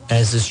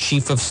as his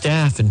chief of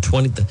staff in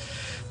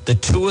The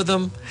two of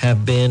them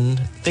have been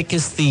thick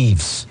as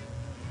thieves,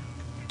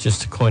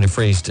 just to coin a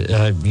phrase,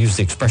 to use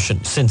the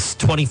expression, since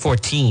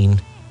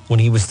 2014 when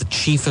he was the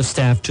chief of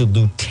staff to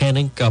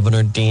Lieutenant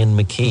Governor Dan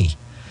McKee.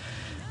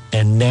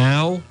 And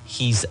now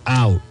he's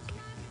out.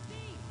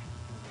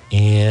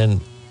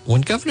 And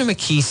when Governor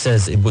McKee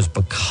says it was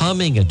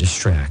becoming a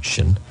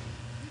distraction,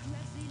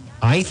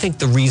 I think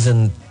the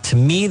reason, to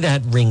me,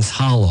 that rings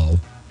hollow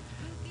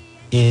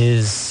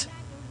is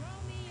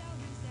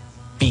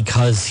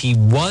because he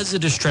was a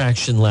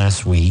distraction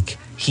last week.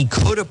 He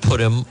could have put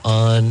him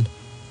on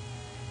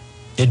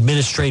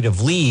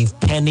administrative leave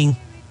pending,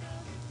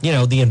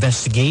 the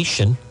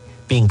investigation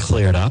being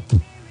cleared up.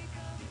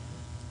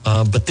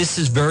 But this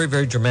is very,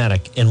 very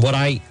dramatic. And what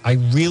I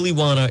really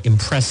want to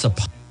impress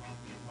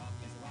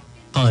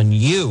upon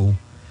you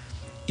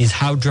is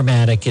how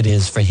dramatic it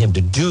is for him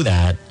to do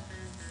that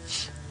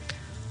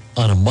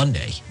on a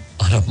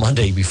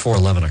Monday before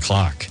 11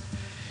 o'clock.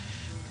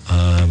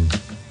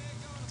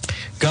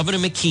 Governor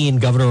McKee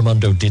and Governor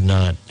Raimondo did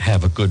not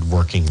have a good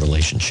working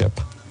relationship.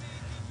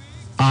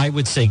 I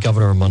would say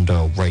Governor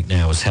Raimondo right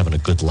now is having a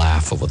good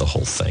laugh over the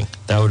whole thing.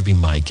 That would be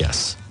my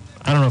guess.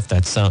 I don't know if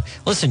that sounds...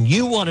 Listen,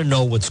 you want to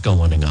know what's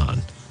going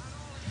on.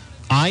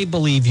 I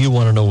believe you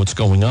want to know what's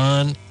going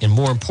on, and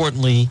more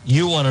importantly,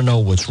 you want to know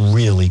what's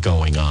really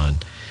going on.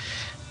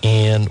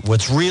 And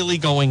what's really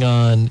going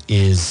on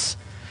is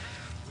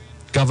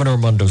Governor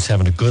Raimondo's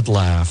having a good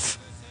laugh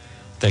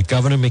that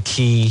Governor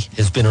McKee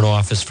has been in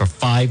office for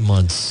 5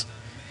 months,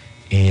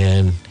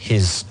 and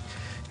his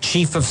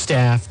chief of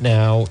staff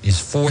now is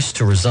forced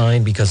to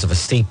resign because of a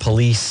state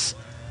police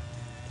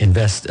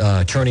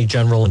attorney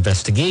general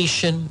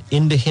investigation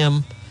into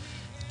him,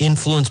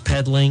 influence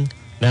peddling.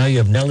 Now you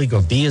have Nelly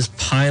Gorbea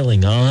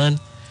piling on.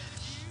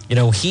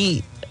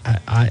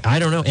 I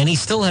don't know. And he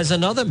still has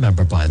another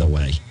member, by the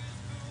way.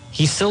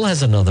 He still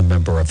has another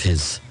member of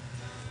his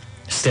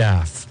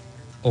staff.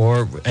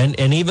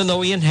 And even though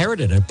he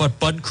inherited it, but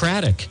Bud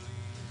Craddock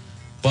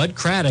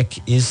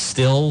is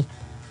still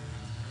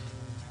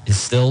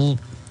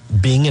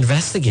being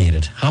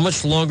investigated. How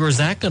much longer is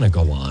that going to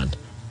go on?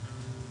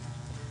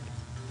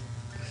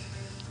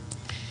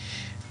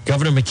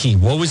 Governor McKee,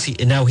 what was he?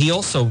 Now, he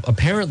also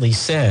apparently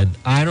said,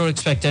 I don't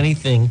expect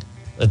anything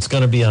that's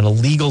going to be on a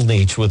legal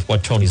nature with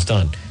what Tony's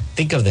done.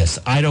 Think of this.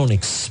 I don't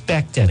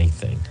expect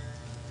anything.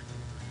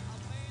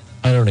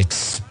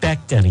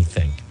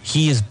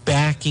 He is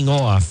backing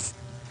off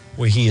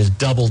where he has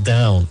doubled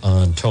down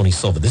on Tony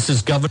Silva. This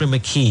is Governor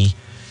McKee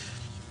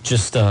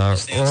just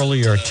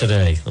earlier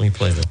today. Let me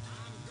play this.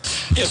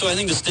 Yeah, so I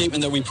think the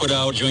statement that we put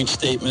out, joint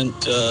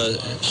statement,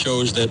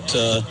 shows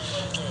that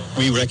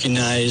we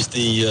recognize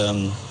the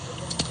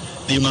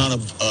amount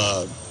of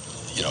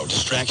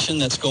distraction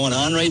that's going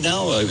on right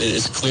now.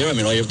 It's clear. I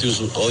mean, all you have to do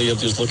is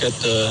look at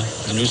the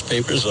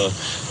newspapers,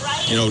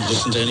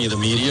 listen to any of the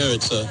media.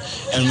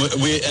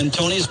 And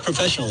Tony's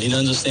professional. He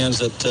understands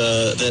that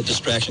that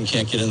distraction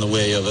can't get in the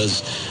way of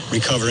us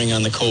recovering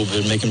on the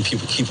COVID,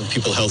 keeping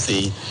people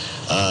healthy.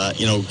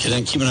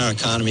 Keeping our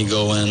economy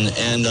going,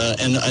 and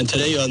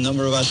today a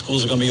number of our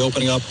schools are going to be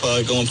opening up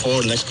going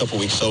forward the next couple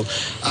of weeks. So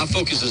our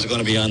focus is going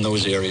to be on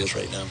those areas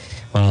right now.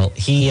 Well,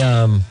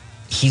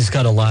 he's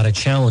got a lot of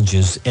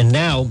challenges, and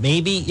now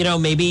maybe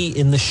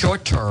in the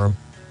short term,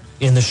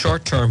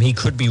 he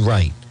could be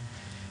right,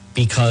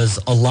 because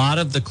a lot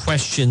of the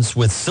questions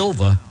with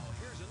Silva,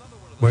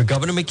 where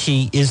Governor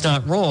McKee is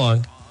not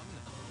wrong,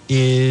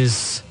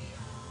 is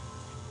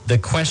the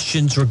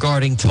questions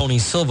regarding Tony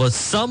Silva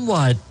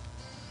somewhat.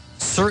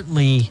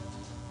 Certainly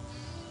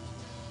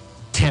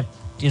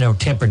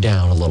tempered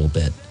down a little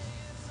bit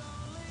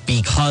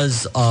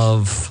because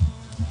of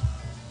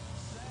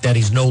that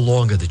he's no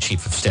longer the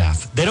chief of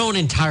staff. They don't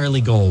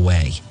entirely go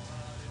away,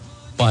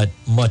 but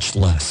much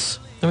less.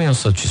 Let me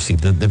also let you see.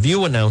 The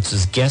View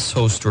announces guest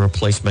host to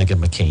replace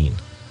Meghan McCain.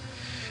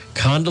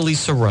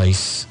 Condoleezza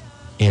Rice,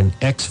 an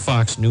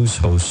ex-Fox News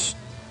host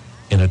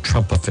and a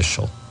Trump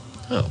official.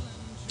 Oh.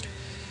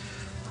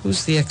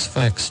 Who's the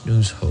ex-Fox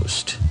News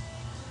host?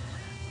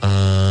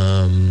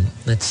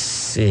 Let's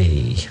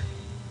see.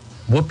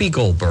 Whoopi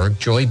Goldberg,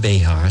 Joy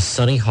Behar,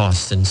 Sunny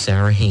Hostin,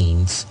 Sarah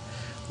Haynes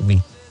will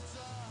be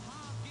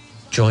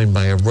joined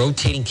by a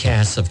rotating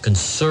cast of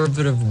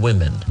conservative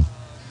women.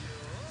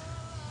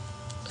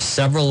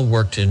 Several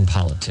worked in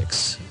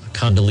politics.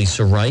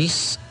 Condoleezza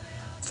Rice,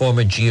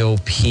 former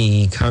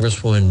GOP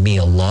Congresswoman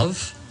Mia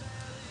Love,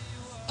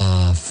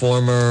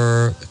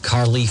 former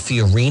Carly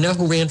Fiorina,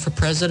 who ran for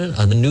president.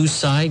 On the news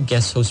side,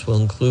 guest hosts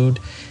will include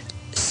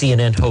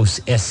CNN host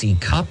S.E.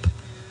 Cupp,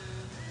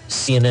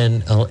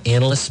 CNN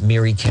analyst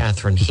Mary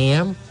Catherine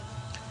Ham,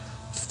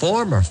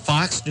 former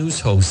Fox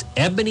News host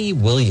Ebony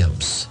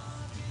Williams,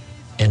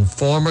 and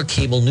former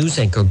cable news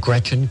anchor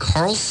Gretchen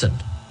Carlson.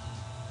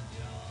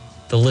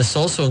 The list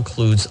also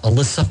includes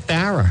Alyssa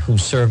Farah, who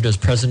served as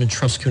President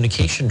Trump's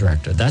communication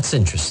director. That's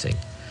interesting.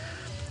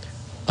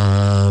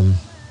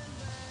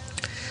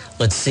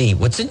 Let's see.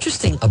 What's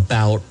interesting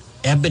about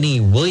Ebony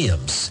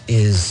Williams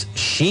is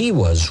she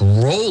was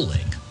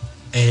rolling,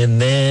 and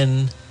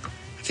then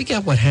I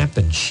forget what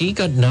happened. She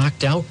got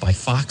knocked out by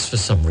Fox for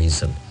some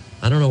reason.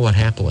 I don't know what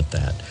happened with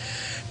that.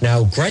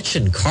 Now,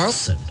 Gretchen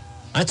Carlson,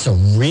 that's a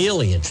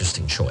really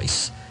interesting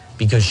choice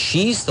because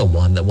she's the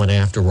one that went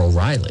after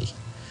O'Reilly.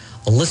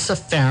 Alyssa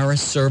Farah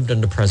served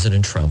under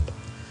President Trump.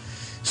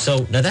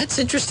 So now that's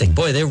interesting.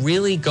 Boy, they're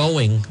really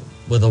going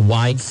with a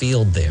wide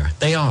field there.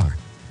 They are.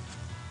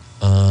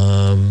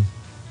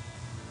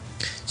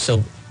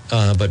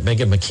 But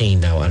Meghan McCain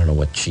now, I don't know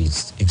what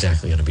she's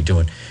exactly going to be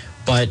doing.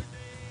 But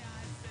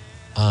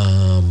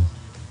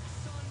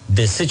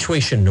the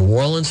situation in New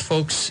Orleans,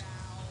 folks,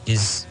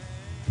 is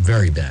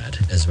very bad,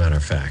 as a matter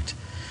of fact.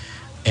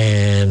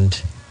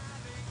 And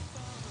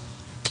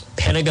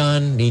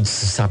Pentagon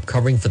needs to stop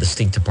covering for the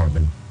State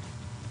Department.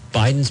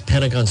 Biden's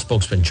Pentagon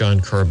spokesman,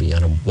 John Kirby,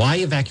 on why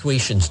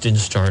evacuations didn't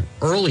start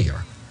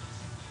earlier.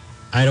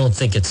 I don't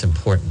think it's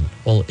important.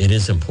 Well, it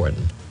is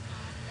important.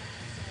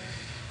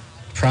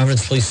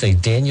 Providence police say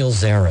Daniel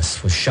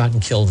Zaris was shot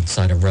and killed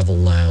inside a Revel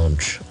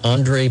Lounge.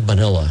 Andre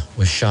Bonilla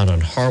was shot on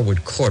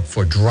Harwood Court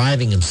for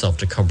driving himself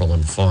to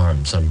Cumberland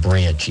Farms on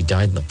Branch. He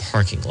died in the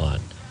parking lot.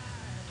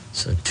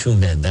 So 2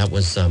 men. That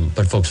was,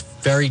 but folks,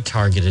 very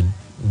targeted.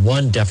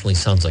 One definitely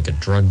sounds like a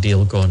drug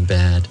deal gone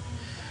bad.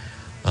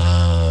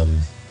 I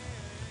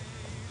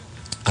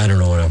don't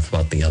know enough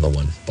about the other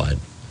one, but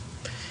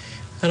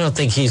I don't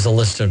think he's a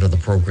listener to the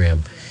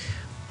program.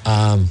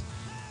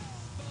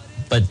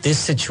 But this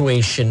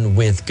situation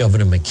with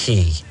Governor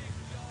McKee,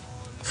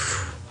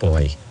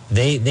 boy,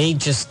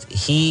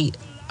 he,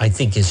 I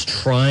think, is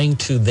trying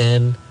to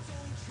then,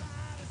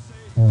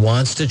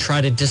 wants to try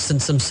to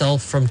distance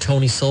himself from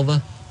Tony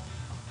Silva.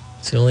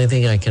 It's the only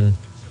thing I can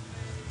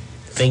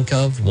think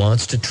of,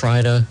 wants to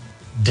try to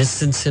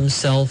distance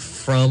himself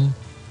from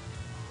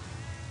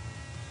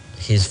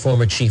his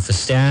former chief of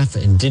staff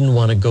and didn't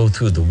want to go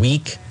through the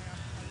week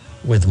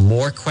with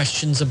more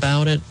questions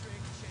about it.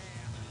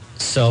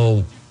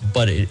 So,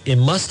 but it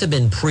must have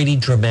been pretty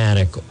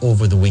dramatic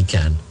over the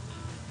weekend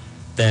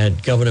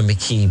that Governor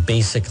McKee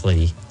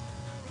basically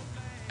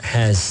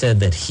has said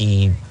that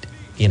he,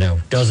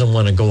 doesn't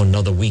want to go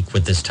another week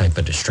with this type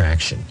of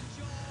distraction.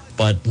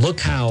 But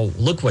look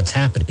what's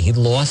happening. He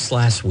lost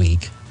last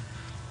week.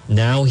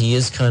 Now he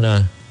is kind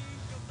of,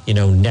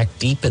 neck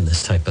deep in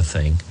this type of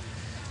thing.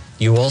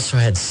 You also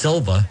had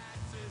Silva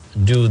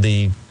do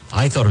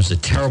I thought it was a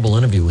terrible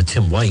interview with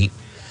Tim White,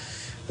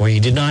 where he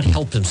did not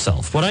help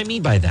himself. What I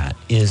mean by that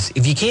is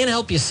if you can't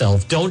help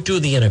yourself, don't do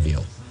the interview.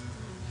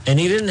 And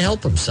he didn't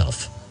help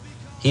himself.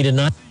 He did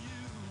not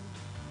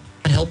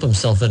help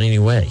himself in any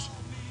way.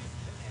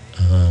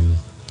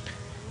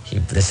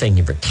 They're saying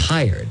he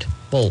retired.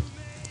 Well,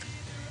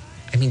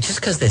 I mean, just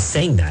because they're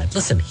saying that,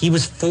 listen, he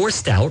was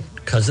forced out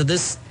because of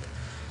this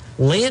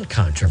land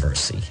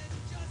controversy.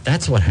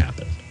 That's what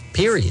happened,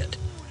 period.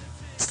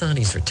 It's not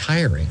he's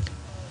retiring.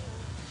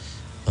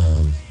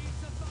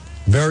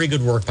 Very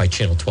good work by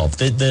Channel 12.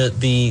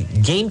 The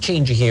game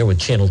changer here with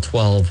Channel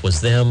 12 was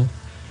them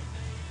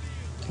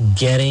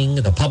getting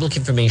the Public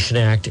Information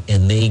Act,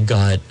 and they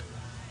got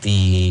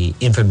the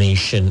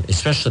information,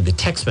 especially the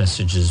text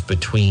messages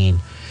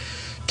between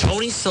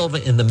Tony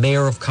Silva and the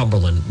mayor of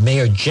Cumberland.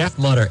 Mayor Jeff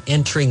Mutter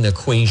entering the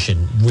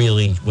equation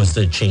really was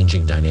the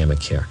changing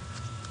dynamic here.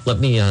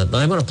 I'm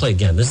going to play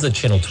again. This is the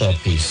Channel 12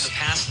 piece. In the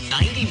past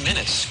 90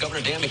 minutes,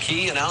 Governor Dan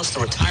McKee announced the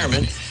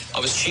retirement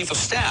of his chief of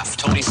staff,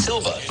 Tony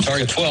Silva.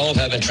 Target 12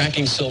 have been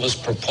tracking Silva's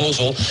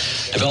proposal,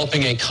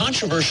 developing a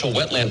controversial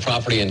wetland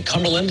property in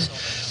Cumberland.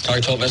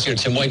 Target 12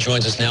 investigator Tim White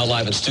joins us now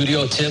live in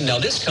studio. Tim, now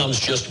this comes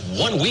just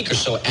 1 week or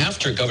so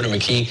after Governor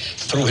McKee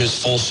threw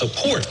his full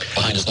support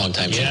behind his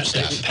longtime chief of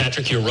staff.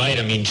 Patrick, you're right.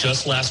 I mean,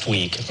 just last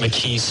week,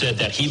 McKee said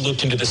that he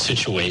looked into the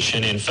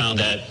situation and found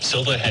that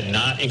Silva had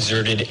not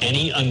exerted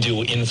any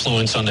undue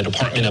influence on the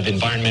Department of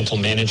Environmental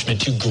Management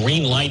to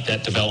green light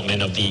that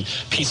development of the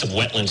piece of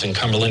wetlands in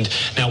Cumberland.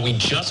 Now, we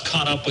just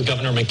caught up with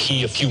Governor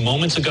McKee a few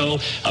moments ago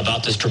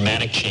about this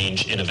dramatic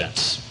change in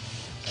events.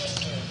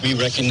 We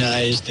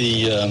recognize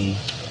the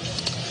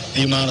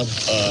amount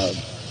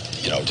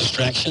of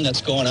distraction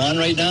that's going on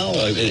right now.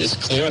 It's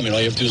clear. I mean, all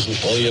you have to do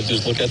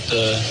is look at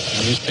the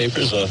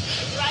newspapers or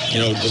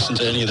listen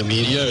to any of the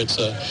media.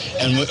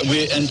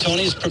 And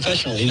Tony's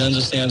professional. He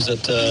understands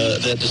that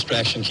that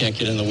distraction can't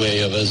get in the way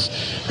of us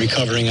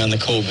recovering on the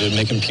COVID,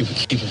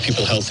 keeping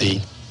people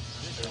healthy.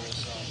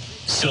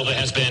 Silva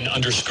has been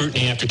under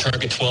scrutiny after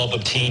Target 12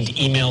 obtained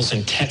emails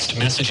and text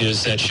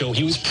messages that show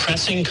he was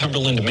pressing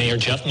Cumberland Mayor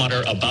Jeff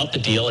Mutter about the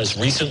deal as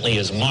recently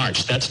as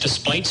March. That's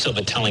despite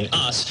Silva telling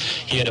us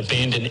he had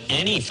abandoned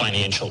any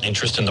financial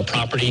interest in the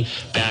property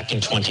back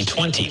in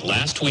 2020.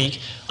 Last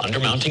week, under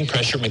mounting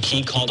pressure,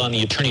 McKee called on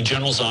the Attorney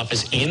General's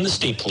office and the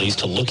state police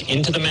to look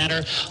into the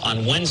matter.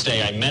 On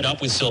Wednesday, I met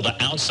up with Silva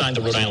outside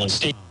the Rhode Island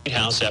State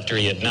House after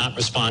he had not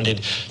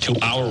responded to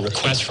our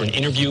request for an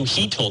interview.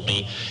 He told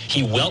me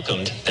he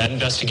welcomed that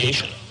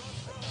investigation.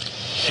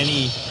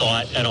 Any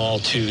thought at all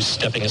to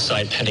stepping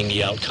aside pending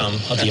the outcome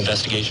of the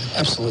investigation?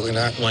 Absolutely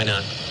not. Why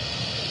not?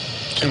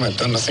 Jim, I've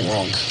done nothing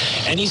wrong.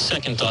 Any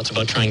second thoughts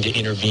about trying to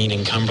intervene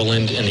in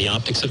Cumberland and the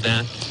optics of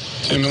that?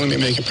 Jim, let me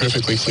make it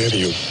perfectly clear to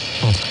you.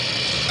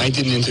 I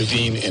didn't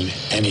intervene in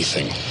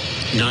anything.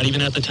 Not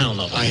even at the town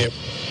level? I have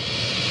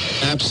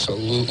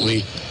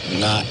absolutely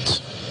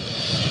not.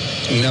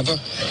 Never,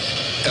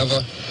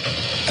 ever,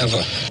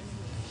 ever.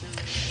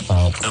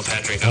 Well, now,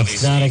 Patrick,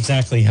 that's not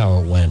exactly how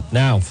it went.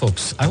 Now,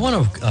 folks, I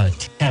want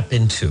to tap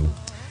into,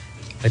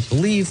 I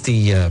believe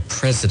the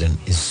president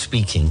is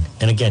speaking.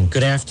 And again,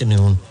 good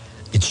afternoon.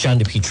 It's John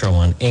DePietro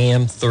on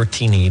AM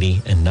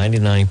 1380 and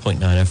 99.9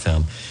 FM.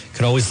 You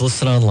can always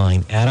listen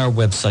online at our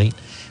website,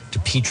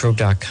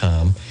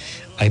 DePietro.com.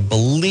 I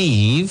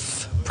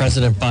believe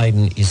President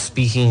Biden is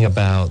speaking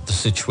about the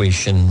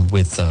situation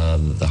with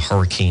the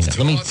hurricane.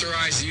 Let me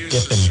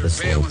dip into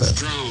this a little bit.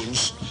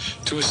 Drones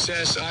to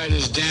assess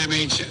Ida's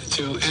damage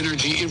to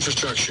energy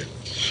infrastructure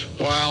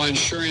while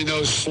ensuring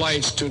those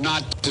flights do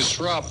not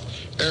disrupt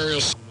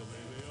aerial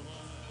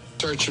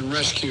search and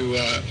rescue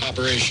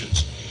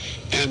operations.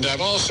 And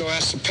I've also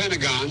asked the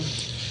Pentagon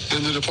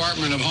and the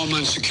Department of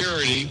Homeland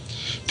Security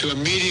to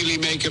immediately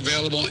make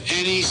available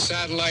any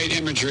satellite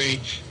imagery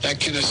that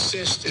can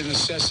assist in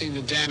assessing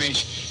the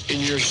damage in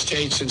your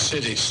states and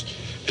cities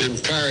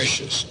and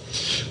parishes.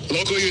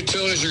 Local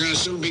utilities are going to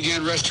soon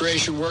begin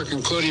restoration work,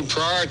 including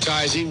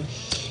prioritizing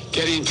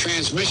getting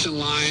transmission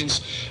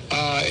lines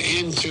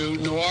into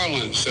New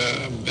Orleans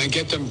and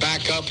get them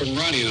back up and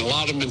running. A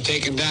lot of them have been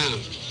taken down.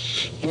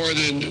 More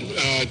than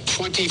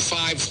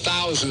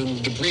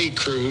 25,000 debris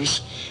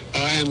crews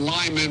and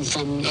linemen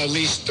from at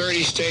least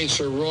 30 states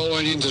are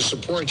rolling in to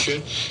support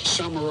you.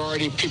 Some are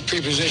already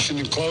pre-positioned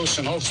and close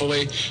and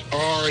hopefully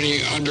are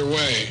already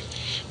underway.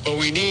 But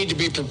we need to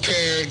be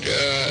prepared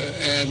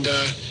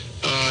that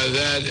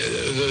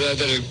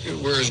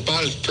we're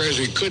about as prepared as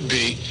we could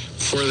be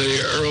for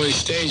the early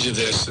stage of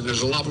this, and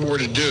there's a lot more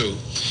to do.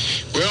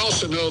 We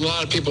also know a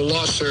lot of people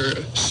lost their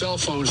cell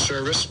phone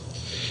service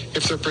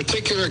if their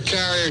particular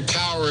carrier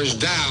tower is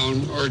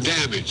down or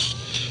damaged.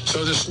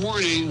 So this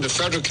morning, the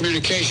Federal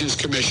Communications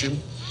Commission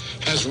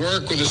has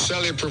worked with the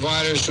cellular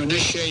providers to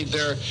initiate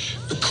their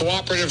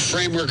cooperative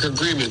framework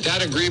agreement.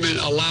 That agreement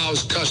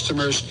allows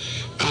customers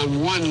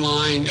on one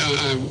line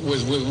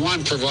with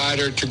one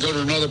provider to go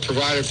to another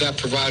provider if that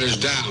provider's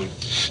down.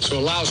 So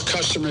it allows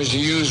customers to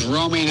use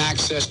roaming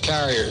access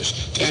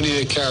carriers to any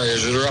of the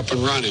carriers that are up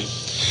and running.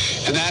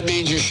 And that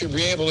means you should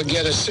be able to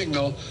get a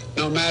signal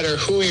no matter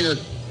who your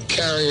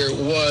carrier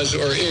was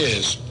or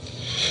is.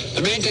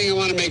 The main thing I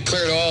want to make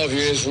clear to all of you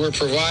is we're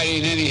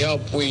providing any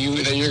help that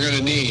you're going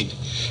to need.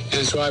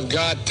 And so I've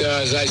got,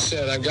 as I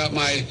said, I've got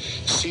my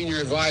senior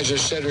advisor,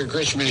 Cedric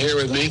Richmond, here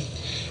with me.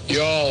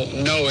 You all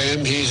know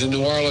him. He's a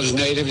New Orleans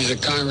native. He's a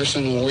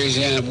congressman in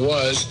Louisiana,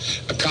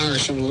 was a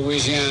congressman in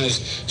Louisiana's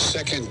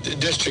 2nd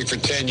district for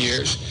 10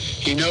 years.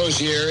 He knows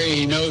the area.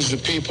 He knows the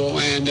people,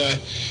 and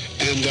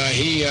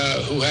he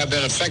who have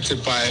been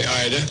affected by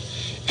Ida,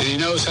 and he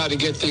knows how to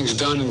get things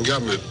done in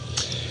government.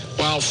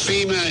 While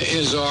FEMA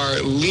is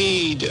our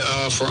lead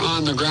for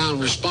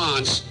on-the-ground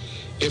response,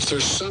 if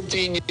there's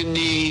something you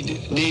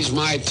needs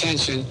my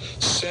attention,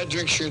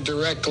 Cedric's your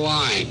direct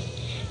line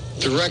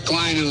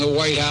in the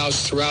White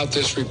House throughout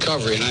this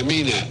recovery, and I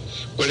mean that.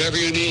 Whatever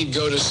you need,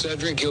 go to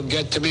Cedric. He'll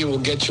get to me. We'll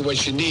get you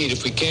what you need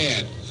if we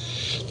can.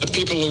 The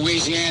people of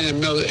Louisiana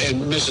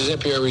and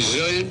Mississippi are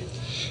resilient,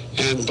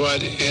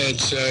 but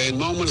it's in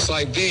moments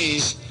like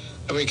these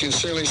that we can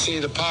certainly see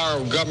the power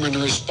of government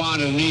to respond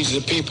to the needs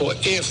of the people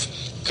if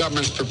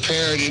government's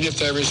prepared and if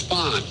they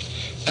respond.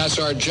 That's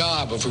our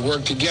job if we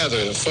work together.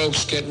 If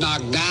folks get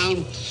knocked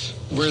down,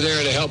 we're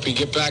there to help you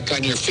get back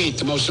on your feet.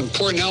 The most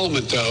important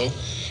element, though,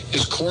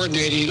 is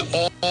coordinating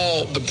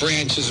all the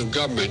branches of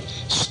government,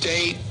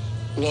 state,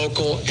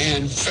 local,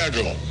 and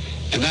federal.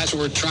 And that's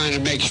what we're trying to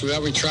make sure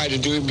that we tried to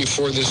do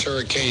before this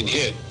hurricane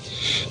hit.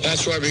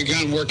 That's why we've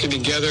begun working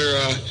together.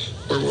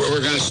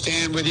 We're going to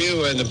stand with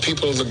you and the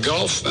people of the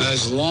Gulf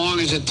as long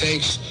as it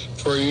takes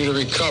for you to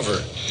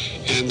recover.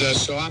 And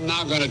so I'm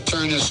now going to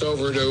turn this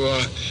over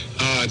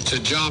to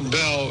John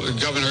Bell,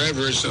 Governor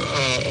Edwards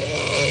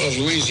of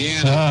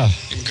Louisiana.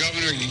 And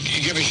Governor,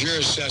 give us your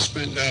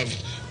assessment of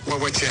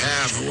what you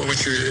have,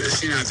 what you're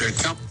seeing out there.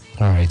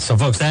 All right, so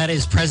folks, that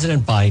is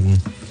President Biden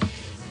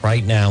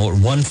right now at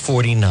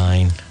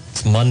 1:49.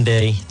 It's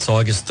Monday. It's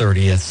August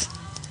 30th.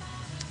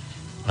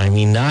 I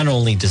mean, not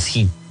only does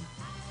he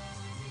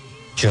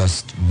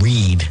just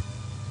read,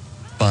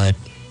 but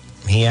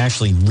he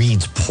actually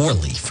reads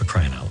poorly, for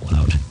crying out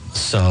loud.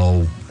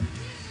 So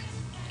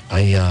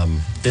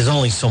there's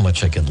only so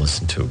much I can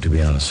listen to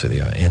be honest with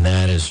you. And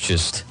that is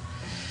just,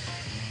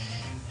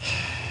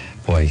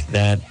 boy,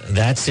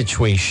 that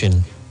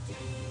situation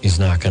is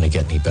not going to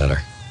get any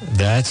better.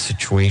 That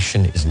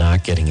situation is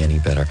not getting any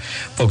better.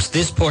 Folks,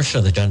 this portion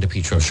of the John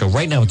DePietro Show,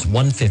 right now it's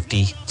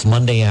 1:50. It's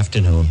Monday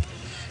afternoon.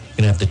 We're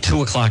going to have the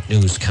 2 o'clock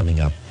news coming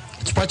up.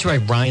 It's brought to you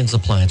by Ryan's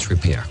Appliance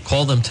Repair.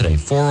 Call them today,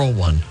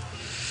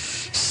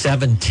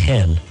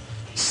 401-710-7096.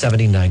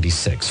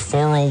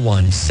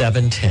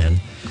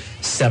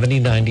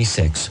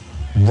 401-710-7096.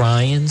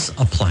 Ryan's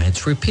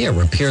Appliance Repair.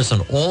 Repairs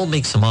on all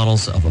makes and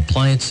models of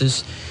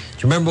appliances. Do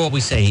you remember what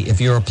we say?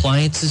 If your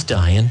appliance is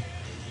dying,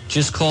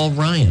 just call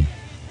Ryan.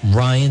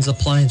 Ryan's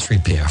Appliance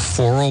Repair,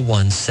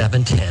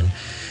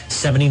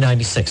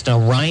 401-710-7096. Now,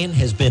 Ryan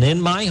has been in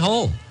my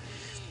home,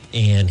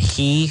 and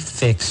he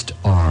fixed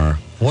our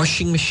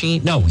washing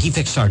machine. No, he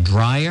fixed our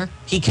dryer.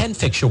 He can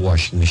fix your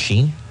washing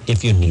machine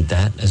if you need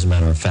that, as a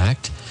matter of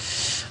fact.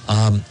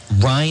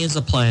 Ryan's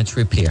Appliance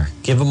Repair.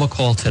 Give him a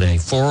call today,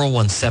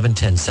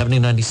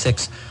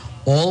 401-710-7096.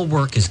 All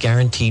work is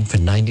guaranteed for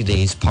 90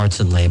 days, parts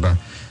and labor.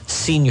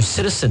 Senior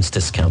citizens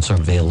discounts are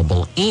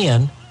available,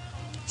 and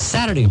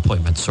Saturday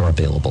appointments are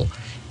available.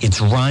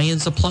 It's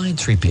Ryan's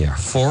Appliance Repair,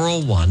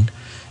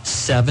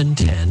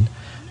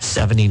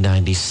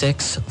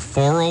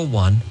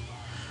 401-710-7096,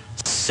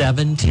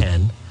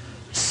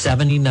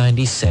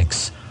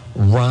 401-710-7096,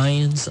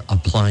 Ryan's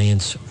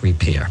Appliance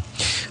Repair.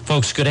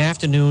 Folks, good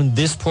afternoon.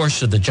 This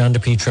portion of the John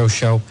DePietro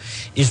Show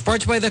is brought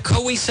to you by the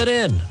Coesit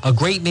Inn. A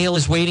great meal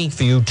is waiting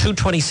for you,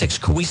 226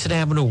 Coesit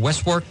Avenue,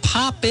 West Warwick.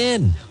 Pop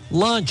in.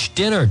 Lunch,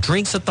 dinner,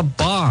 drinks at the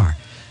bar.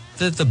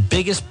 The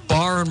biggest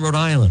bar in Rhode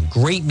Island.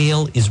 Great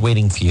meal is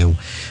waiting for you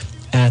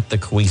at the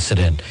Coesit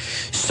Inn.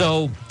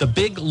 So the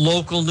big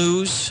local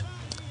news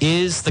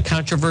is the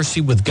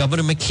controversy with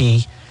Governor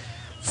McKee.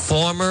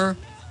 Former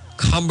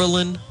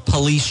Cumberland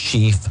Police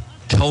Chief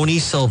Tony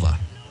Silva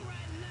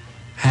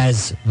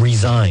has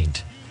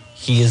resigned.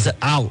 He is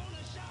out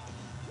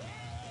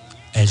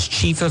as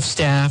Chief of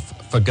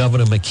Staff for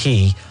Governor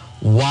McKee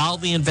while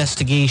the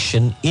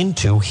investigation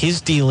into his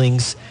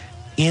dealings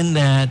in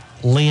that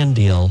land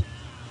deal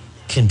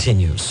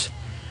continues.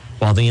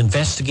 While the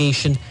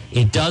investigation,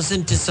 it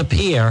doesn't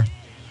disappear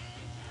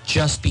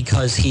just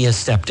because he has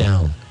stepped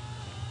down.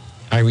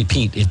 I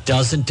repeat, it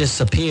doesn't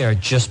disappear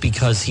just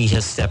because he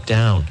has stepped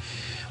down,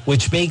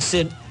 which makes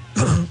it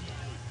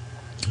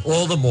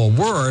all the more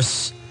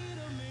worse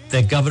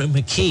that Governor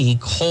McKee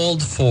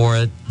called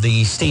for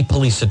the state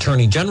police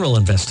attorney general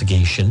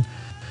investigation,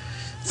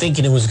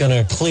 thinking it was going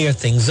to clear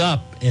things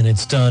up, and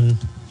it's done.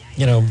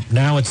 You know,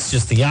 now it's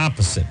just the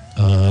opposite.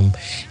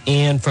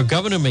 And for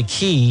Governor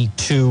McKee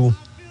to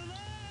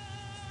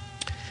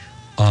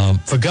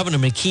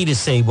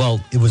say,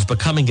 well, it was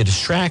becoming a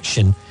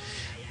distraction,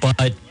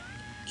 but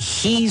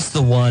he's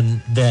the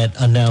one that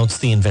announced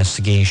the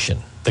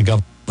investigation. The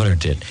governor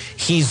did.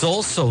 He's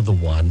also the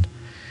one,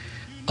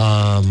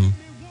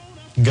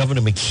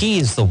 Governor McKee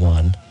is the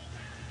one,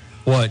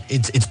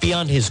 it's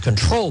beyond his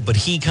control, but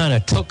he kind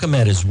of took him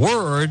at his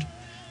word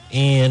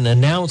and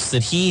announced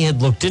that he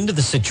had looked into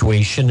the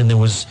situation and there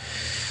was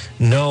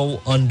no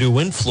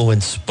undue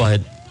influence, but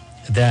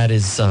that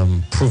is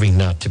proving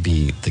not to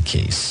be the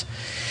case.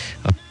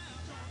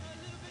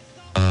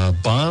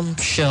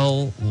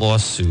 Bombshell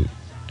lawsuit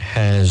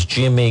has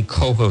GMA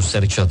co-hosts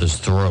at each other's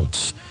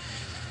throats.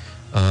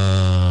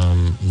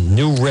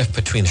 New rift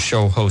between the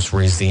show hosts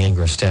raised the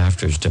anger of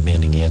staffers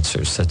demanding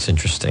answers. That's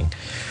interesting.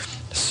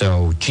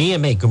 So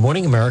GMA, Good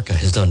Morning America,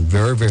 has done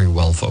very, very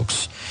well,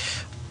 folks.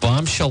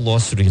 Bombshell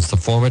lawsuit against the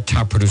former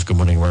top producer, Good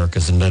Morning America,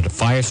 has ignited a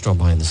firestorm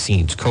behind the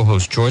scenes.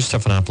 Co-host George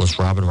Stephanopoulos,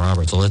 Robin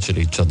Roberts alleged at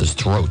each other's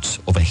throats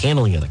over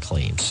handling of the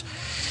claims.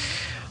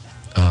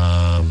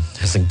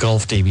 Has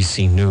engulfed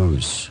ABC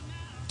News.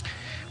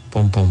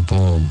 Boom, boom,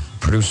 boom.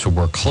 Producer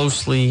worked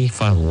closely,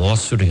 filed a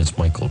lawsuit against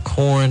Michael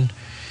Korn.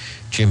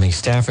 GMA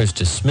staffers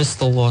dismissed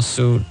the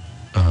lawsuit.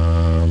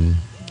 Boom,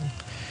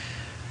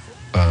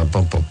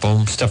 boom,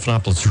 boom.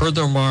 Stephanopoulos heard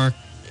the remark,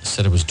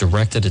 said it was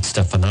directed at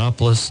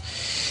Stephanopoulos.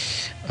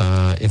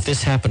 If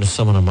this happened to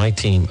someone on my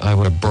team, I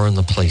would have burned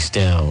the place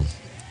down.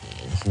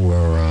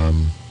 We're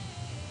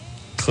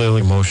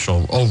clearly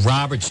emotional. Oh,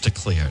 Roberts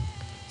declared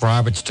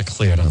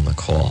on the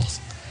call.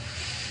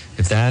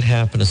 If that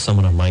happened to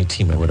someone on my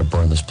team, I would have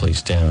burned this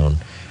place down.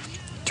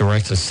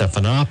 Director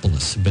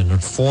Stephanopoulos had been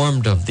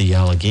informed of the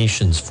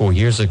allegations 4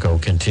 years ago,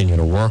 continue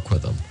to work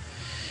with him.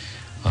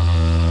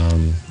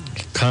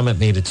 Comment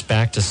made its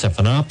back to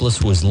Stephanopoulos,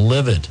 who was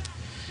livid.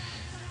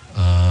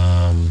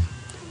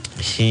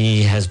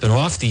 He has been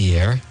off the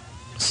air,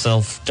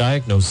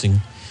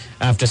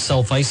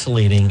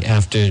 self-isolating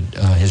after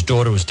his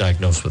daughter was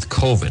diagnosed with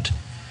COVID.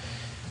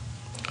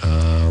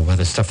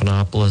 Whether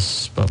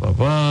Stephanopoulos,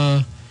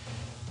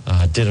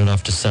 did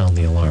enough to sound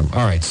the alarm.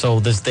 All right,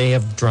 so they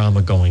have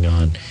drama going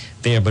on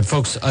there. But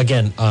folks,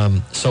 again,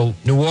 so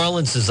New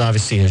Orleans is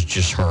obviously, as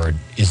just heard,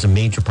 is a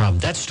major problem.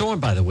 That storm,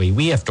 by the way,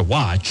 we have to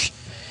watch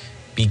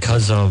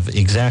because of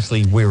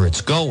exactly where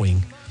it's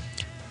going.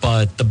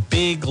 But the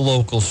big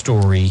local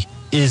story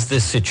is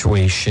this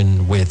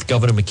situation with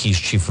Governor McKee's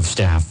chief of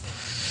staff,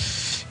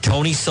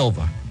 Tony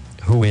Silva,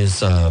 who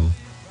is, well,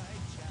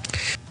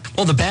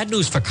 the bad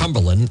news for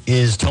Cumberland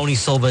is Tony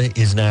Silva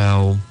is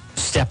now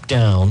stepped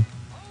down.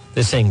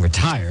 They're saying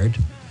retired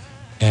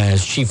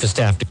as chief of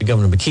staff to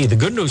Governor McKee. The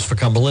good news for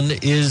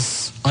Cumberland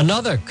is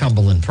another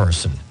Cumberland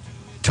person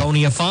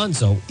Tony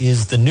Afonso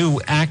is the new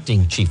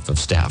acting chief of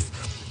staff.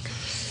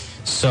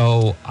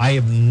 So I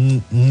have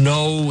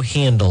no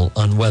handle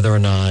on whether or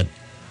not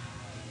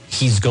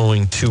he's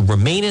going to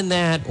remain in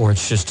that or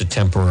it's just a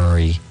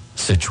temporary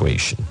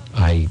situation.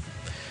 I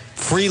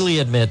freely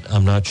admit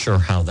I'm not sure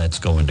how that's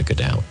going to go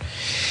down.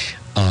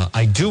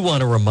 I do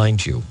want to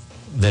remind you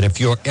that if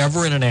you're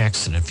ever in an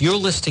accident, if you're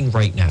listening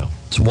right now,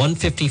 it's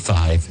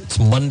 1:55, it's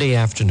Monday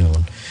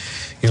afternoon,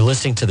 you're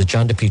listening to the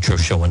John DePietro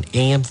Show on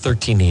AM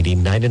 1380,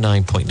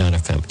 99.9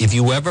 FM. If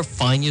you ever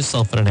find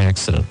yourself in an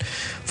accident,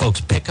 folks,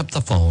 pick up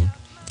the phone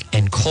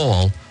and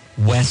call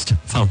West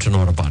Fountain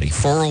Auto Body,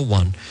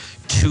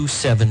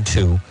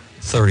 401-272-3340.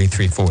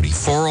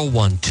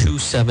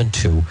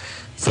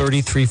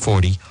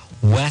 401-272-3340,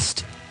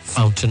 West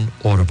Fountain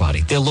Auto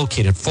Body. They're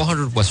located at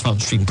 400 West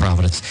Fountain Street in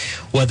Providence.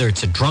 Whether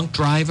it's a drunk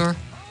driver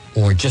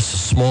or just a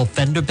small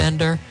fender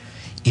bender,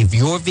 if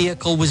your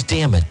vehicle was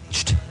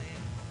damaged,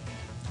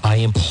 I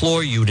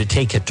implore you to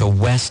take it to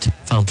West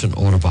Fountain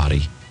Auto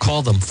Body.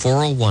 Call them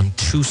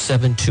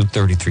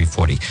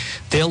 401-272-3340.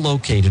 They're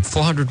located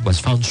 400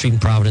 West Fountain Street in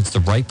Providence.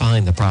 They're right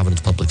behind the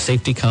Providence Public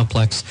Safety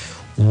Complex.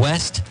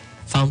 West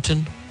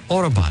Fountain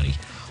Auto Body.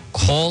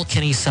 Call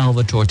Kenny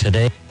Salvatore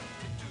today.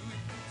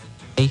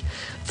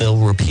 They'll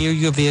repair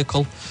your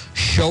vehicle,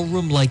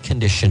 showroom-like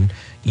condition.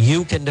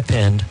 You can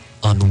depend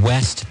on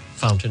West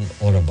Fountain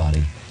Auto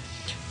Body.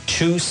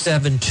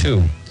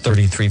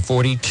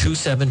 272-3340,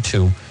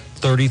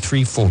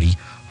 272-3340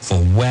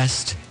 for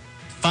West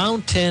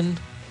Fountain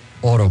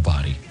Auto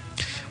Body.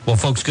 Well,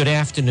 folks, good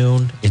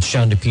afternoon. It's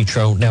John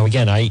DePietro. Now,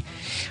 again, I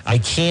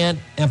can't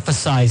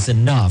emphasize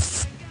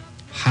enough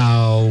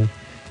how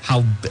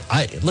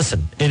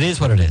listen, it is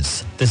what it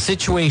is. The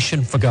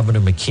situation for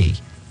Governor McKee.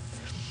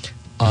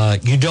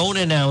 You don't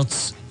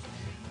announce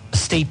a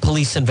state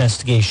police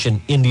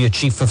investigation into your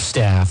chief of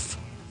staff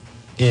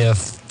if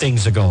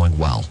things are going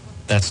well.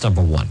 That's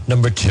number one.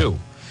 Number two,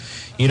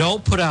 you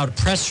don't put out a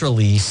press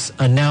release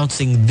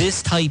announcing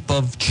this type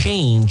of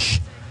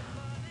change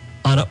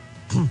on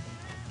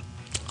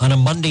a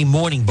Monday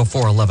morning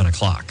before 11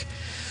 o'clock.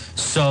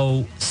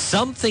 So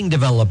something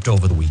developed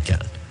over the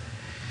weekend.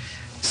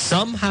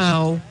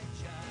 Somehow,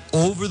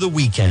 over the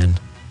weekend,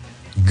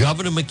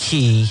 Governor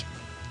McKee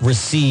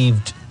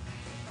received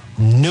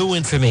new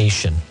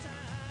information,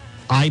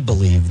 I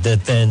believe,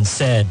 that then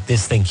said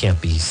this thing can't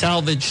be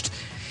salvaged.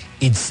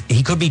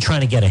 He could be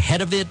trying to get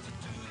ahead of it.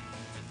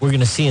 We're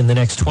going to see in the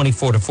next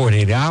 24 to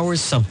 48 hours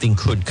something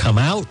could come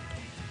out.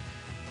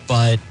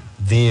 But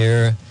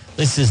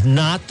this is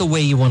not the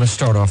way you want to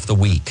start off the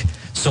week.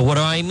 So what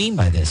do I mean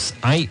by this?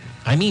 I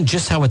mean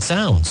just how it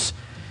sounds.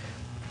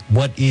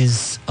 What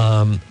is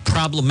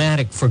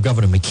problematic for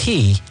Governor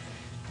McKee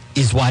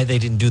is why they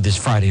didn't do this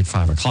Friday at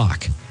 5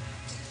 o'clock.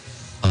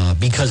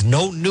 Because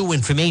no new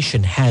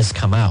information has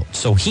come out.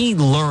 So he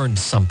learned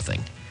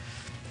something,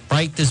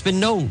 right? There's been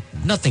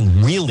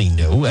nothing really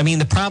new. I mean,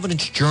 the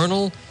Providence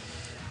Journal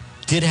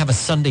did have a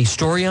Sunday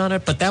story on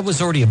it, but that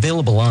was already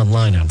available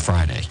online on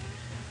Friday.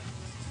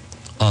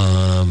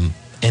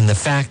 And the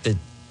fact that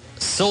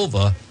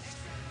Silva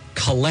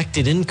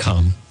collected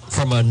income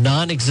from a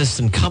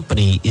non-existent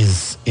company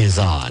is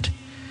odd.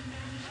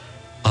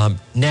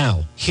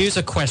 Now, here's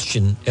a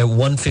question at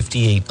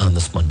 1:58 on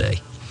this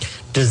Monday.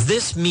 Does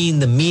this mean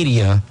the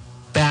media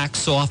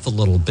backs off a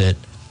little bit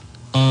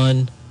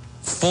on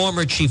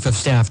former Chief of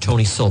Staff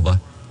Tony Silva?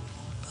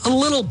 A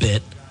little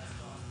bit,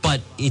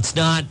 but it's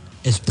not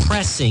as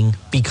pressing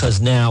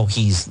because now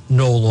he's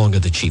no longer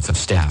the Chief of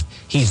Staff.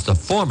 He's the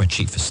former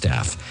Chief of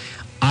Staff.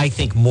 I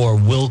think more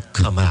will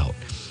come out.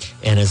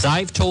 And as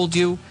I've told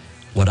you,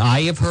 what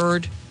I have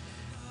heard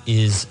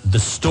is the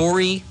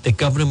story that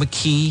Governor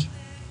McKee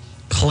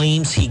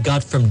claims he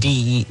got from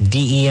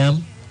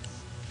DEM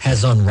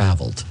has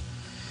unraveled.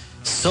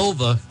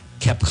 Silva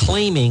kept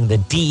claiming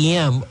that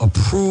DEM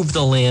approved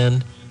the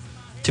land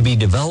to be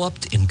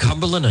developed in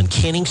Cumberland on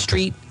Canning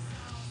Street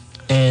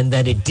and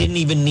that it didn't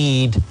even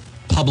need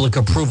public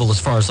approval as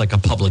far as like a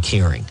public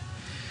hearing.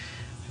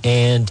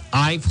 And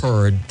I've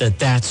heard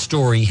that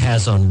story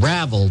has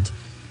unraveled.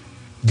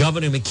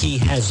 Governor McKee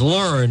has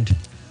learned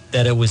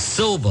that it was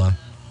Silva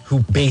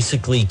who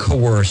basically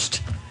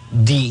coerced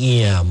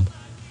DEM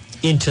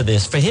into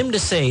this. For him to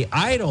say,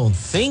 I don't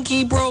think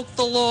he broke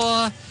the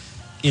law,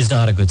 is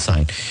not a good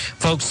sign.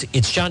 Folks,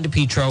 it's John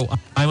DePietro.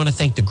 I want to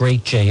thank the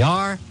great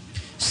JR.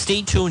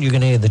 Stay tuned. You're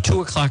going to hear the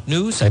 2 o'clock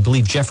news. I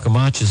believe Jeff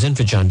Gamach is in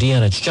for John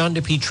Dion. It's John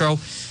DePietro.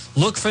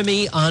 Look for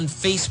me on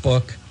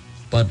Facebook,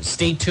 but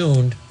stay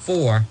tuned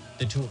for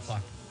the 2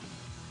 o'clock.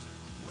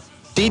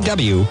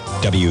 DW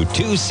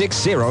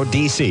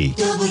W260DC.